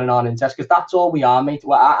it's not in our interest, because that's all we are, mate.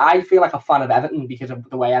 Well, I feel like a fan of Everton because of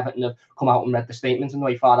the way Everton have come out and read the statements and the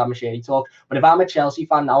way Farhad Moshiri talks, but if I'm a Chelsea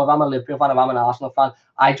fan now, if I'm a Liverpool fan, if I'm an Arsenal fan,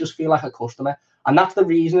 I just feel like a customer, and that's the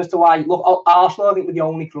reason as to why, look, Arsenal, I think, were the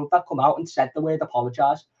only club that come out and said the word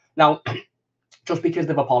apologise. Now, just because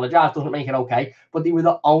they've apologised doesn't make it okay, but they were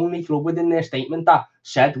the only club within their statement that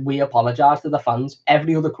said, we apologise to the fans.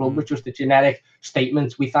 Every other club was just a generic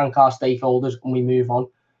statement, we thank our stakeholders and we move on.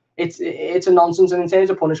 It's a nonsense, and in terms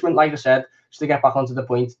of punishment, like I said, just to get back onto the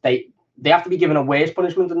point, they have to be given a worse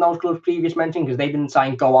punishment than those clubs previously mentioned, because they didn't try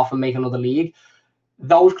and go off and make another league.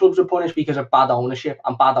 Those clubs were punished because of bad ownership,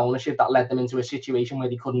 and bad ownership that led them into a situation where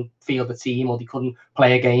they couldn't field the team or they couldn't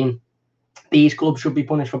play a game. These clubs should be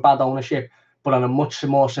punished for bad ownership, but on a much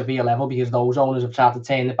more severe level, because those owners have tried to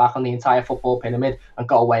turn it back on the entire football pyramid and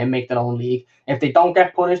go away and make their own league. If they don't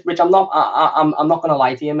get punished, which I'm not going to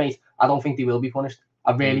lie to you, mate, I don't think they will be punished.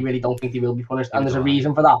 I really, really don't think they will be punished. And there's a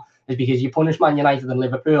reason for that. It's because you punish Man United and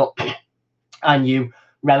Liverpool and you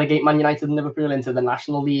relegate Man United and Liverpool into the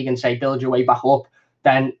National League and say, build your way back up,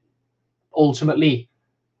 then ultimately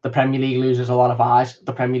The Premier League loses a lot of eyes.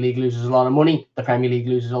 The Premier League loses a lot of money. The Premier League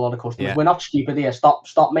loses a lot of customers. Yeah. We're not stupid here. Stop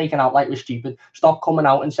making out like we're stupid. Stop coming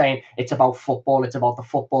out and saying it's about football. It's about the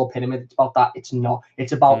football pyramid. It's about that. It's not.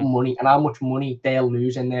 It's about money and how much money they'll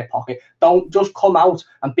lose in their pocket. Don't just come out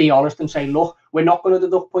and be honest and say, look, we're not going to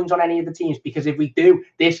deduct points on any of the teams, because if we do,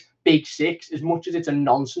 this big six, as much as it's a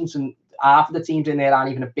nonsense, and half of the teams in there aren't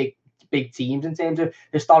even a big teams in terms of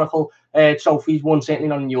historical trophies won, certainly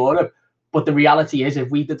not in Europe. But the reality is, if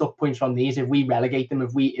we deduct points from these, if we relegate them,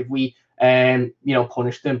 if we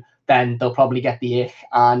punish them, then they'll probably get the ick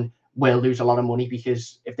and we'll lose a lot of money,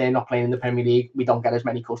 because if they're not playing in the Premier League, we don't get as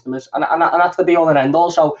many customers. And that's the be all and end all.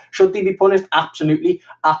 So should they be punished? Absolutely.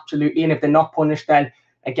 And if they're not punished, then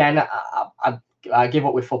again, I give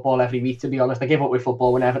up with football every week, to be honest. I give up with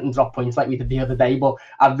football when Everton drop points like we did the other day, but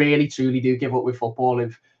I really, truly do give up with football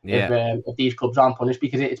if these clubs aren't punished,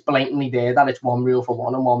 because it's blatantly there that it's one rule for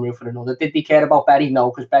one and one rule for another. Did they care about Berry? No,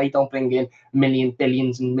 because Berry don't bring in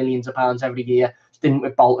billions and millions of pounds every year. Didn't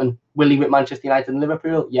with Bolton. Will he with Manchester United and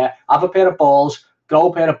Liverpool? Yeah. Have a pair of balls, grow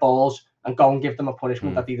a pair of balls, and go and give them a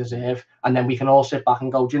punishment that they deserve. And then we can all sit back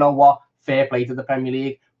and go, do you know what? Fair play to the Premier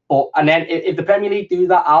League. And then if the Premier League do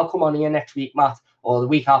that, I'll come on here next week, Matt, or the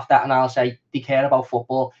week after, and I'll say they care about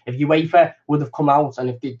football. If UEFA would have come out, and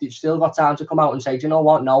if they've still got time to come out and say, do you know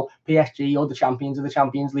what? No, PSG, you're the champions of the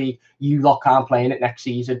Champions League. You lot can't play in it next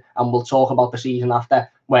season, and we'll talk about the season after.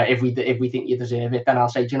 Where if we think you deserve it, then I'll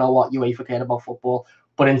say, do you know what? UEFA care about football.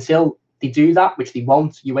 But until they do that, which they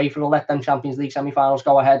won't, UEFA will let them Champions League semi-finals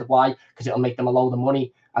go ahead. Why? Because it'll make them a load of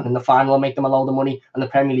money, and then the final will make them a load of money, and the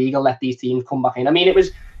Premier League will let these teams come back in. I mean, it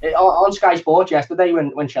was on Sky Sports yesterday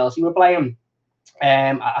when Chelsea were playing.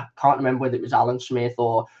 I can't remember whether it was Alan Smith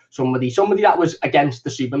or somebody that was against the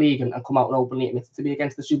Super League and come out and openly admitted to be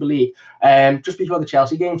against the Super League. Just before the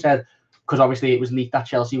Chelsea game, said, because obviously it was leaked that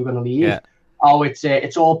Chelsea were going to leave. Yeah. Oh,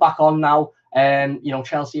 it's all back on now.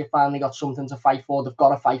 Chelsea have finally got something to fight for. They've got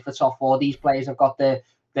to fight for top four. These players have got they've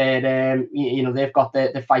got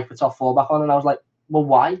the fight for top four back on. And I was like, well,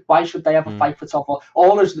 why? Why should they have a fight for top four?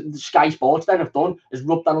 All as the Sky Sports then have done is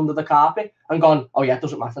rubbed that under the carpet and gone, oh yeah, it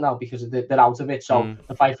doesn't matter now because they're out of it. So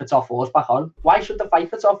the fight for top four is back on. Why should the fight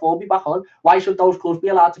for top four be back on? Why should those clubs be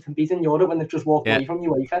allowed to compete in Europe when they've just walked away from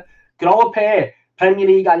UEFA? Grow a pair. Premier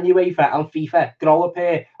League and UEFA and FIFA, grow a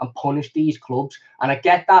pair and punish these clubs. And I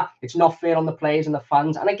get that it's not fair on the players and the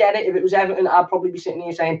fans. And I get it. If it was Everton, I'd probably be sitting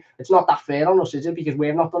here saying it's not that fair on us, is it? Because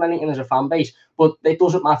we've not done anything as a fan base. But it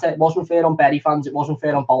doesn't matter. It wasn't fair on Bury fans. It wasn't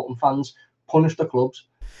fair on Bolton fans. Punish the clubs.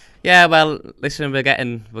 Yeah, well, listen, we're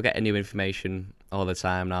getting new information all the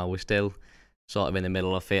time now. We're still sort of in the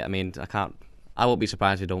middle of it. I mean, I won't be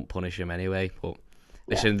surprised if they don't punish them anyway. But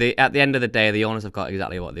listen, at the end of the day, the owners have got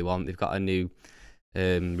exactly what they want. They've got a new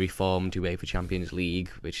reformed UEFA Champions League,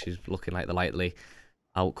 which is looking like the likely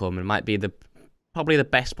outcome, and might be probably the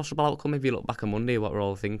best possible outcome if you look back on Monday, what we're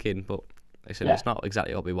all thinking. But listen, it's not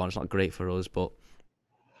exactly what we want. It's not great for us, but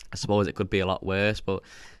I suppose it could be a lot worse. But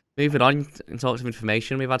moving on in talks of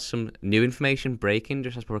information, we've had some new information breaking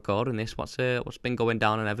just as we're recording this. What's been going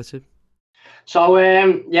down in Everton? So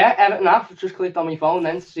Everton have just clicked on my phone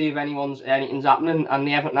then to see if anything's happening, and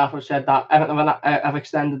the Everton have said that Everton have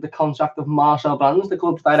extended the contract of Marcel, the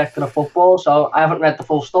club's director of football. So I haven't read the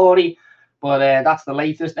full story, but that's the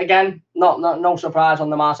latest. Again, no surprise on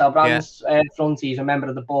the Marcel front. He's a member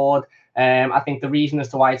of the board. I think the reason as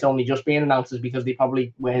to why it's only just being announced is because they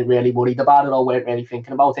probably weren't really worried about it or weren't really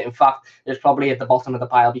thinking about it. In fact, it's probably at the bottom of the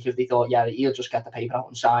pile because they thought, yeah, he'll just get the paper out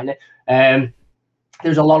and sign it.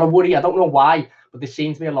 There's a lot of worry. I don't know why, but there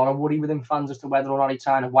seems to be a lot of worry within fans as to whether or not he's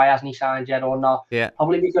signed. Why hasn't he signed yet or not? Yeah.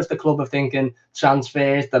 Probably because the club are thinking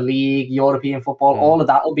transfers, the league, European football, all of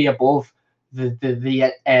that will be above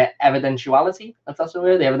the eventuality, if that's the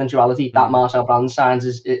word, the eventuality that Marcel Brands signs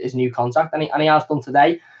his new contract, and he has done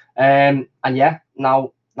today. And yeah,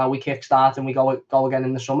 now we kickstart and we go again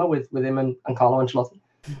in the summer with him and Carlo Ancelotti.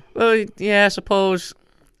 Well, yeah, I suppose.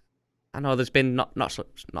 I know there's been not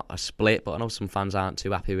a split, but I know some fans aren't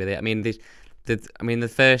too happy with it. I mean, the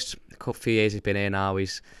first few years he's been here now,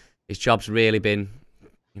 his job's really been,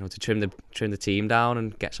 to trim the team down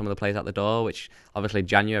and get some of the players out the door. Which obviously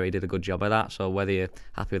January did a good job of that. So whether you're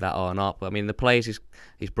happy with that or not, but I mean the players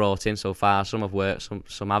he's brought in so far, some have worked,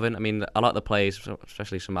 some haven't. I mean a lot of the players,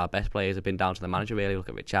 especially some of our best players, have been down to the manager. Really, look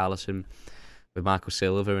at Richarlison with Marco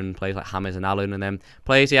Silva and players like Hammers and Allen, and then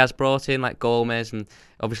players he has brought in like Gomez, and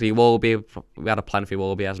obviously Iwobi. We had a plan for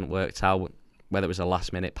Iwobi, hasn't worked out. Whether it was a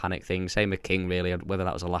last minute panic thing, same with King really. Whether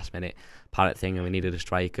that was a last minute panic thing and we needed a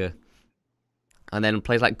striker, and then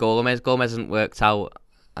players like Gomez hasn't worked out.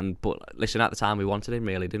 But listen, at the time we wanted him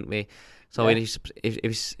really, didn't we? So if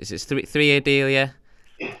it's 3-year deal, yeah.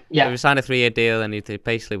 So we signed a 3-year deal, and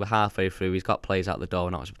basically we're halfway through. He's got players out the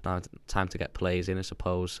door. Now it's time to get players in, I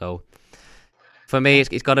suppose. So for me,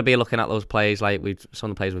 it's got to be looking at those players like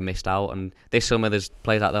some of the players we missed out. And this summer, there's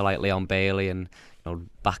players out there like Leon Bailey and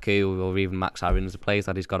Baku or even Max Aaron's, the players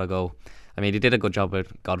that he's got to go. I mean, he did a good job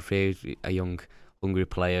with Godfrey, a young, hungry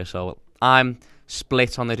player. So I'm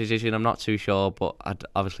split on the decision. I'm not too sure, but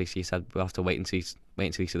obviously, she said we'll have to wait until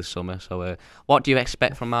the summer. So, what do you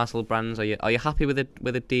expect from Marcel Brands? Are you happy with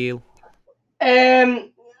the deal? Yeah,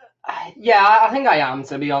 I think I am,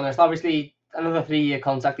 to be honest. Obviously, another 3-year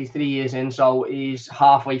contract. He's 3 years in, so he's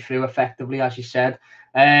halfway through effectively, as you said.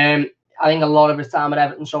 I think a lot of his time at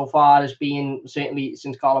Everton so far has been, certainly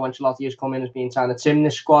since Carlo Ancelotti has come in, has been trying to trim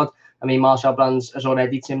this squad. I mean, Marcel Brands has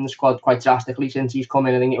already trimmed the squad quite drastically since he's come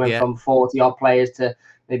in. I think it went from 40-odd players to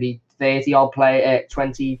maybe 30-odd players,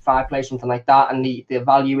 25 players, something like that. And the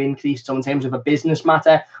value increased. So in terms of a business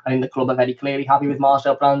matter, I think the club are very clearly happy with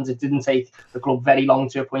Marcel Brands. It didn't take the club very long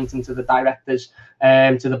to appoint him to the directors,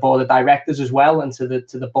 to the board of directors as well, and to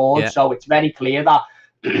the board. Yeah. So it's very clear that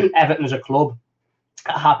Everton as a club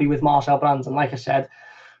are happy with Marcel Brands. And like I said,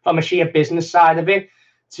 from a sheer business side of it,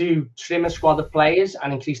 to trim a squad of players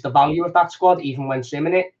and increase the value of that squad, even when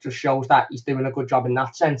trimming it, just shows that he's doing a good job in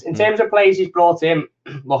that sense. In terms of players he's brought in,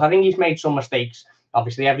 look, I think he's made some mistakes.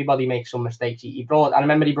 Obviously, everybody makes some mistakes. I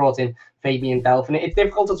remember he brought in Fabian Delph, and it's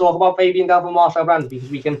difficult to talk about Fabian Delph and Marcel Brands because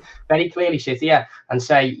we can very clearly sit here and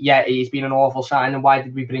say, yeah, he's been an awful sign, and why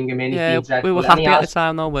did we bring him in? Yeah, we were happy at the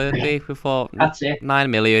time, though, weren't we? We thought, that's it. 9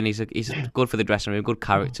 million, he's good for the dressing room, good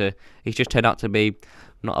character. He's just turned out to be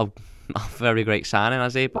not a very great signing,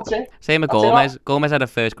 has he? But same with Gomez. Gomez had a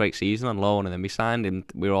first great season on loan, and then we signed him.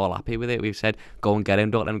 We were all happy with it. We've said, go and get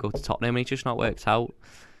him, don't let him go to Tottenham, and he's just not worked out.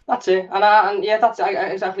 That's it, and yeah, that's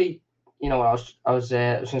exactly. You know what I was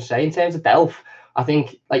going to say in terms of Delph. I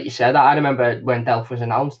think, like you said, I remember when Delph was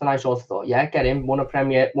announced, and I sort of thought, yeah, get him, won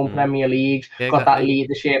Premier League, got that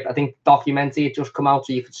leadership. I think documentary had just come out,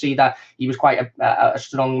 so you could see that he was quite a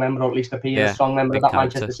strong member, or at least appeared a strong member of that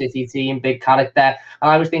character. Manchester City team, big character.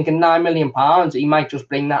 And I was thinking, £9 million, he might just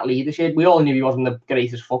bring that leadership. We all knew he wasn't the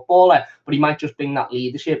greatest footballer, but he might just bring that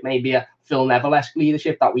leadership, maybe a Phil Neville-esque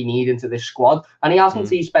leadership that we need into this squad. And he hasn't.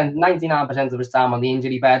 He spent 99% of his time on the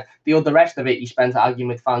injury bed. The rest of it he spent arguing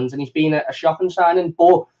with fans, and he's been a shocking signing.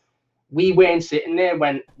 But we weren't sitting there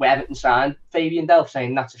when Everton signed Fabian Delph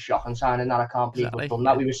saying that's a shocking signing, that I can't believe we've done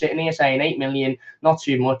that. We were sitting here saying 8 million, not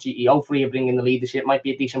too much. Hopefully he'll bring in the leadership, might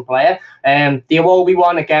be a decent player. The Iwobi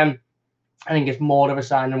one, again, I think it's more of a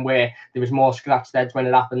signing where there was more scratched heads when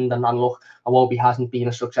it happened, and look, Iwobi hasn't been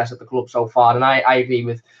a success at the club so far. And I agree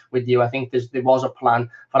with you. I think there was a plan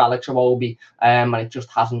for Alex Iwobi, and it just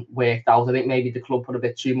hasn't worked out. I think maybe the club put a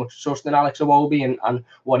bit too much trust in Alex Iwobi and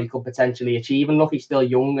what he could potentially achieve. And look, he's still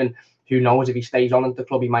young, and who knows, if he stays on at the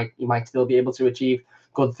club, he might still be able to achieve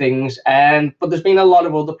good things. But there's been a lot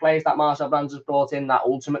of other players that Marcel Brands has brought in that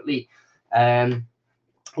ultimately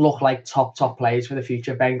look like top players for the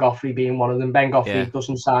future. Ben Godfrey being one of them. Ben Godfrey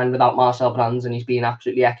doesn't sign without Marcel Brands, and he's been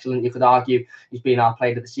absolutely excellent. You could argue he's been our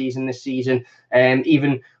player of the season this season.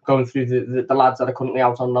 Even going through the lads that are currently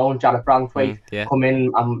out on loan, Jared Branthwaite come in,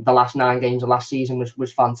 the last 9 games of last season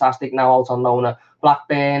was fantastic. Now out on loan at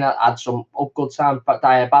Blackburn, had some good times, but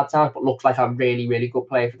bad times, but looks like a really, really good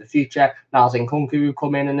player for the future. Nals Nkunku, who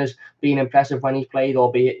come in and has been impressive when he's played,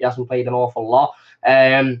 albeit he hasn't played an awful lot.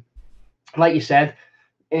 Like you said,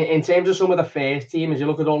 in terms of some of the first team, as you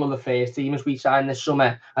look at all of the first teamers we signed this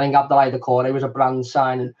summer, I think Abdoulaye Doucouré was a brand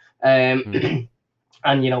signing. And,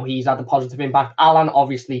 he's had a positive impact. Alan,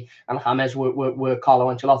 obviously, and James were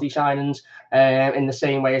Carlo Ancelotti signings, in the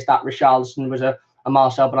same way as that Richarlison was a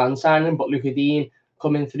Marcel Brands signing. But Luca Dean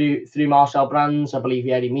coming through Marcel Brands. I believe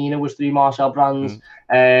Yerry Mina was through Marcel Brands.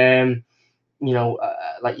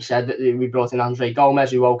 Like you said, we brought in Andre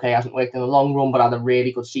Gomez, who hasn't worked in the long run, but had a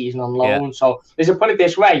really good season on loan. Yeah. So, let's put it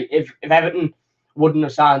this way: if Everton wouldn't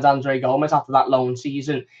have signed Andre Gomez after that loan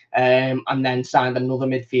season, and then signed another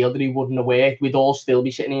midfielder who wouldn't have worked, we'd all still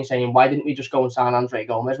be sitting here saying, why didn't we just go and sign Andre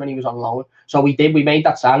Gomez when he was on loan? So we did. We made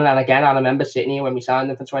that signing, and again, I remember sitting here when we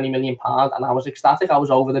signed him for £20 million, and I was ecstatic. I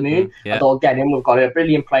was over the moon. I thought, get him. We've got a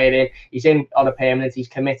brilliant player in. He's in on a permanent. He's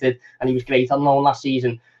committed, and he was great on loan last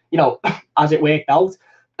season. Has it worked out?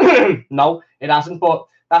 No, it hasn't. But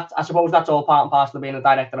I suppose that's all part and parcel of being a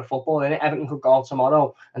director of football, isn't it? Everton could go out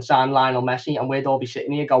tomorrow and sign Lionel Messi, and we'd all be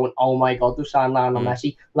sitting here going, oh my God, they've signed Lionel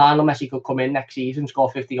Messi. Lionel Messi could come in next season,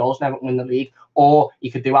 score 50 goals, and Everton win the league. Or he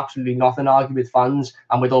could do absolutely nothing, argue with fans,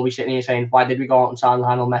 and we'd all be sitting here saying, why did we go out and sign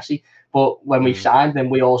Lionel Messi? But when we signed him,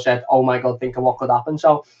 we all said, oh my God, think of what could happen.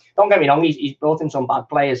 So don't get me wrong, he's brought in some bad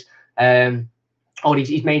players. or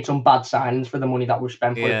he's made some bad signings for the money that we've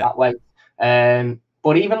spent, put it that way.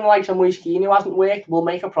 But even like some Moise-Kean who hasn't worked, we'll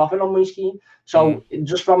make a profit on Moise-Kean. So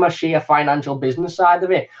just from a sheer financial business side of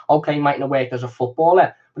it, okay, might not work as a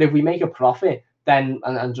footballer, but if we make a profit, then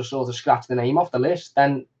and just sort of scratch the name off the list,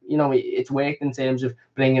 then it's worked in terms of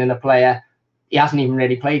bringing in a player. He hasn't even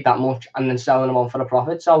really played that much, and then selling him on for a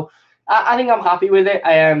profit. So I think I'm happy with it.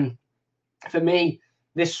 For me,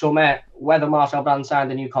 this summer, whether Marcel Brand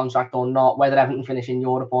signed a new contract or not, whether Everton finish in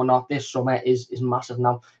Europe or not, this summer is massive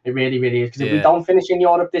now. It really, really is. Because if we don't finish in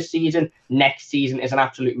Europe this season, next season is an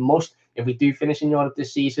absolute must. If we do finish in Europe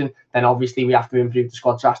this season, then obviously we have to improve the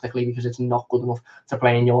squad drastically because it's not good enough to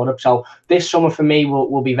play in Europe. So this summer for me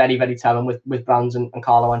will be very, very telling with Brands and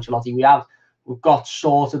Carlo Ancelotti. We've got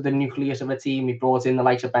sort of the nucleus of a team. We brought in the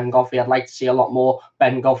likes of Ben Godfrey. I'd like to see a lot more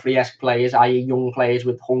Ben Godfrey-esque players, i.e. young players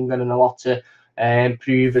with hunger and a lot to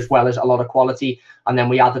prove, as well as a lot of quality. And then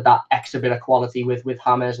we added that extra bit of quality with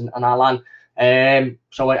Hammers and Alan.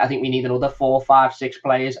 So I think we need another 4, 5, 6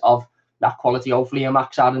 players of that quality. Hopefully a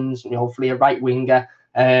Max Adams, hopefully a right winger,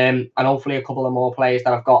 and hopefully a couple of more players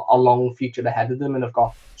that have got a long future ahead of them and have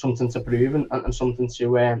got something to prove and something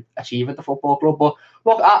to achieve at the football club. But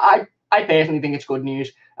look, I personally think it's good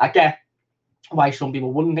news. I get why some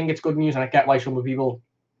people wouldn't think it's good news, and I get why some people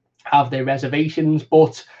have their reservations.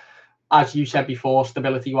 But as you said before,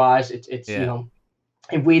 stability-wise, it's if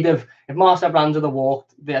Marcel Brands had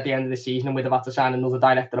walked at the end of the season and we'd have had to sign another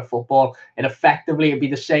director of football, it'd be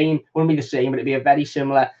the same. Wouldn't be the same, but it'd be a very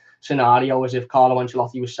similar scenario as if Carlo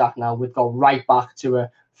Ancelotti was sacked now. We'd go right back to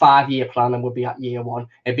a 5-year plan and we'd be at year 1.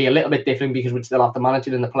 It'd be a little bit different because we'd still have the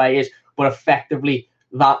manager and the players, but effectively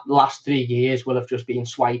that last 3 years will have just been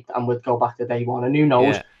swiped and we'd go back to day 1. And who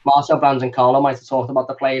knows, Marcel Brands and Carlo might have talked about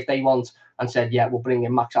the players they want and said, yeah, we'll bring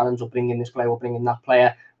in Max Adams, we'll bring in this player, we'll bring in that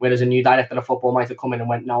player. Whereas a new director of football might have come in and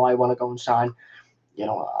went, no, I want to go and sign,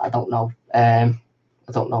 I don't know,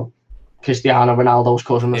 Cristiano Ronaldo's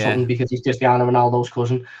cousin or something, because he's Cristiano Ronaldo's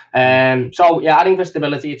cousin. So, yeah, I think for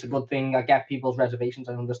stability, it's a good thing. I get people's reservations,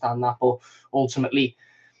 I understand that, but ultimately,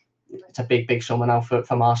 it's a big, big summer now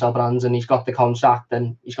for Marcel Brands, and he's got the contract,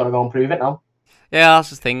 and he's got to go and prove it now. Yeah, that's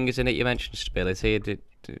the thing, isn't it? You mentioned stability. It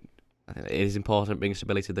is important to bring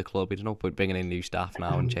stability to the club. There's no point bringing in new staff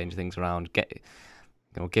now and changing things around.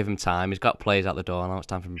 Give him time. He's got players out the door now. It's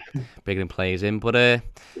time for bringing players in. But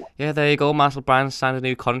there you go. Marcel Brands signed a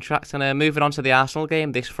new contract. And moving on to the Arsenal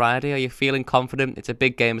game this Friday, are you feeling confident? It's a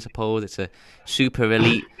big game, I suppose. It's a super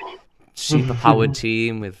elite, super powered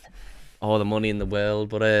team with all the money in the world.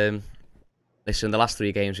 But listen, the last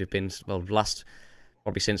 3 games we've been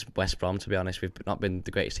probably since West Brom, to be honest, we've not been the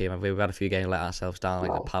greatest team. We've had a few games let ourselves down,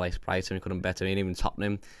 like the Palace, Brighton, we couldn't bet them in, even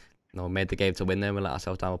Tottenham. Made the game to win them. We let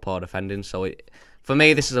ourselves down with poor defending. So for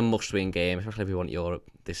me, this is a must-win game, especially if we want Europe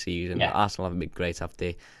this season. Yeah. Arsenal haven't been great, have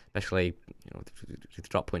they? Especially, to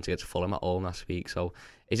drop points against Fulham at home last week. So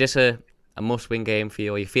is this a must-win game for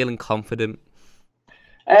you? Are you feeling confident?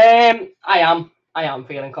 I am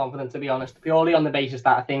feeling confident, to be honest, purely on the basis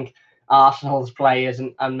that I think Arsenal's players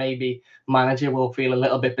and maybe manager will feel a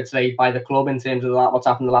little bit betrayed by the club in terms of what's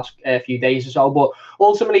happened the last few days or so. But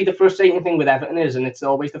ultimately, the frustrating thing with Everton is, and it's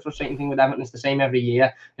always the frustrating thing with Everton, it's the same every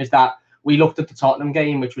year, is that we looked at the Tottenham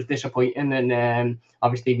game, which was disappointing, and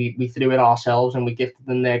obviously we threw it ourselves and we gifted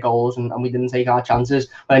them their goals and we didn't take our chances.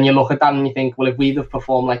 But then you look at that and you think, well, if we'd have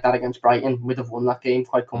performed like that against Brighton, we'd have won that game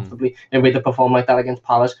quite comfortably. If we'd have performed like that against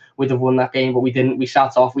Palace, we'd have won that game, but we didn't. We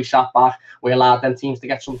sat off, we sat back, we allowed them teams to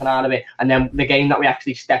get something out of it. And then the game that we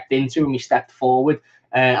actually stepped into and we stepped forward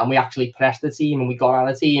and we actually pressed the team and we got out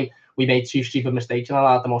of the team, we made 2 stupid mistakes and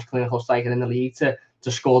allowed the most clinical striker in the league to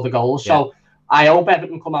score the goals. Yeah. So I hope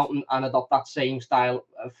Everton come out and adopt that same style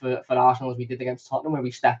for Arsenal as we did against Tottenham, where we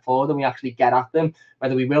step forward and we actually get at them.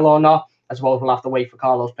 Whether we will or not, I suppose we'll have to wait for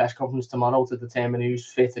Carlo's press conference tomorrow to determine who's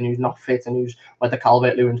fit and who's not fit and whether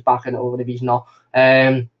Calvert-Lewin's back in it or if he's not.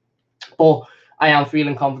 But I am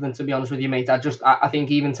feeling confident, to be honest with you, mate. I think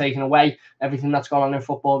even taking away everything that's gone on in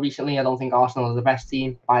football recently, I don't think Arsenal are the best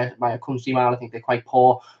team by a country mile. I think they're quite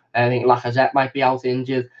poor. I think Lacazette might be out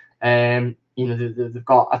injured. They've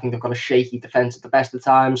got a shaky defence at the best of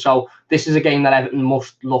times. So this is a game that Everton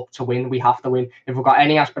must look to win. We have to win. If we've got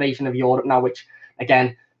any aspiration of Europe now, which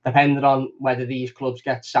again, depending on whether these clubs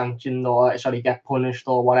get sanctioned or get punished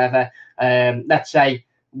or whatever, let's say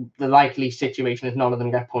the likely situation is none of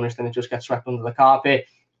them get punished and it just gets swept under the carpet.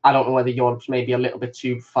 I don't know whether Europe's maybe a little bit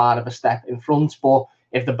too far of a step in front, but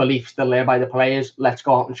if the belief's still there by the players, let's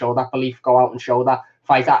go out and show that belief, go out and show that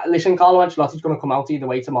fight that. Listen, Carlo Ancelotti's going to come out either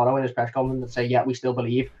way tomorrow in his press conference and say, yeah, we still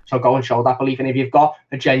believe. So go and show that belief. And if you've got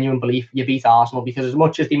a genuine belief, you beat Arsenal, because as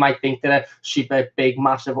much as they might think they're a super big,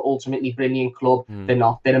 massive, ultimately brilliant club, they're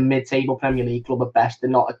not. They're a mid-table Premier League club at best. They're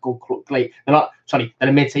not a good club. They're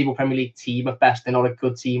a mid-table Premier League team at best. They're not a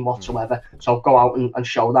good team whatsoever. So go out and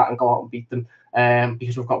show that and go out and beat them,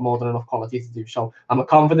 because we've got more than enough quality to do so. I'm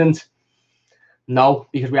confident. No,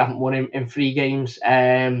 because we haven't won in 3 games.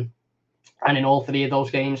 And in all 3 of those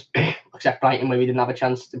games, except Brighton, where we didn't have a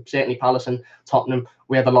chance, certainly Palace and Tottenham,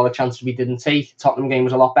 we had a lot of chances we didn't take. Tottenham game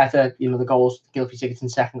was a lot better. You know, the goals, Gylfi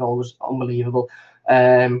Sigurdsson's second goal was unbelievable.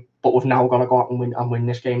 But we've now got to go out and win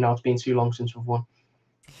this game now. It's been too long since we've won.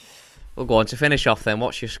 We'll go on to finish off then.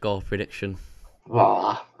 What's your score prediction?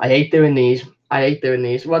 Oh, I hate doing these.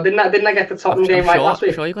 Well, didn't I get the Tottenham game right last week?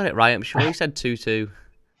 I'm sure you got it right. I'm sure you said 2-2.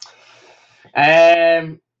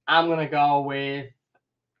 I'm going to go with...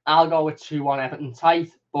 I'll go with 2-1 Everton, tight,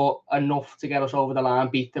 but enough to get us over the line,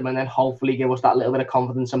 beat them, and then hopefully give us that little bit of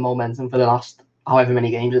confidence and momentum for the last however many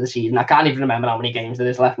games of the season. I can't even remember how many games there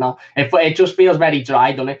is left now. It just feels very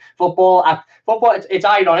dry, doesn't it? Football, it's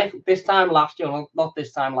ironic. This time last year, not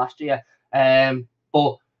this time last year,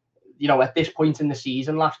 but you know, at this point in the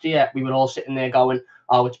season last year, we were all sitting there going,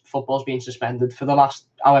 oh, football's been suspended for the last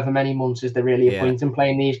however many months. Is there really a point in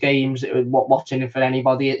playing these games? What's in it for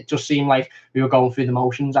anybody? It just seemed like we were going through the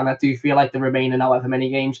motions, and I do feel like the remaining however many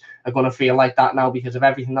games are going to feel like that now because of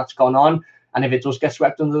everything that's gone on. And if it does get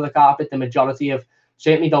swept under the carpet, the majority of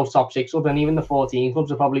certainly those top 6 clubs and even the 14 clubs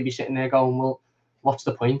will probably be sitting there going, well, what's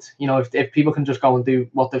the point? You know, if people can just go and do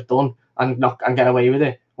what they've done and get away with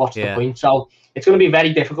it, what's the point? So it's going to be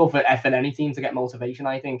very difficult for any team to get motivation,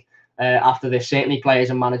 I think, after this. Certainly players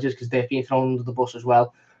and managers, because they've been thrown under the bus as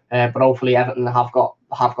well. But hopefully Everton have got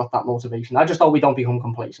that motivation. I just hope we don't become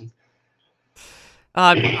complacent.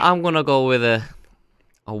 I'm going to go with a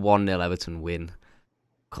 1-0 Everton win.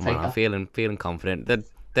 Come on, I'm feeling confident.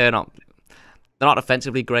 They're not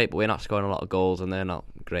offensively great, but we're not scoring a lot of goals, and they're not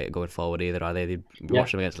great at going forward either, are they? They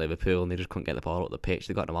watched them against Liverpool, and they just couldn't get the ball up the pitch.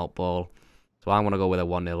 They got them out ball. So I'm going to go with a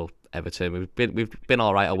 1-0 Everton. We've been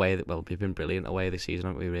all right away. Well, we've been brilliant away this season,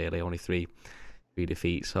 haven't we? Really, only three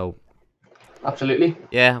defeats. So absolutely,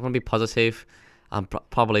 yeah, I'm going to be positive. I'm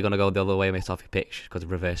probably going to go the other way with Toffee pitch because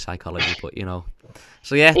of reverse psychology. But you know,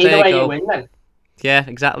 so yeah, either there you way go. You win, then. Yeah,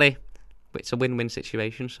 exactly. It's a win-win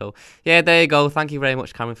situation. So yeah, there you go. Thank you very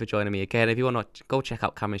much, Cameron, for joining me again. If you want to go check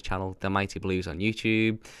out Cameron's channel, The Mighty Blues, on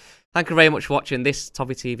YouTube. Thank you very much for watching this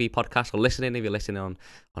Toffee TV podcast, or listening if you're listening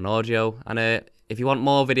on audio. And if you want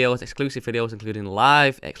more videos, exclusive videos, including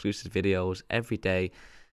live exclusive videos every day,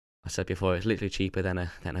 I said before, it's literally cheaper than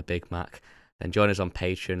a Big Mac. Then join us on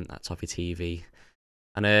Patreon at Toffee TV.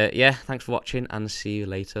 And yeah, thanks for watching, and see you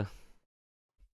later.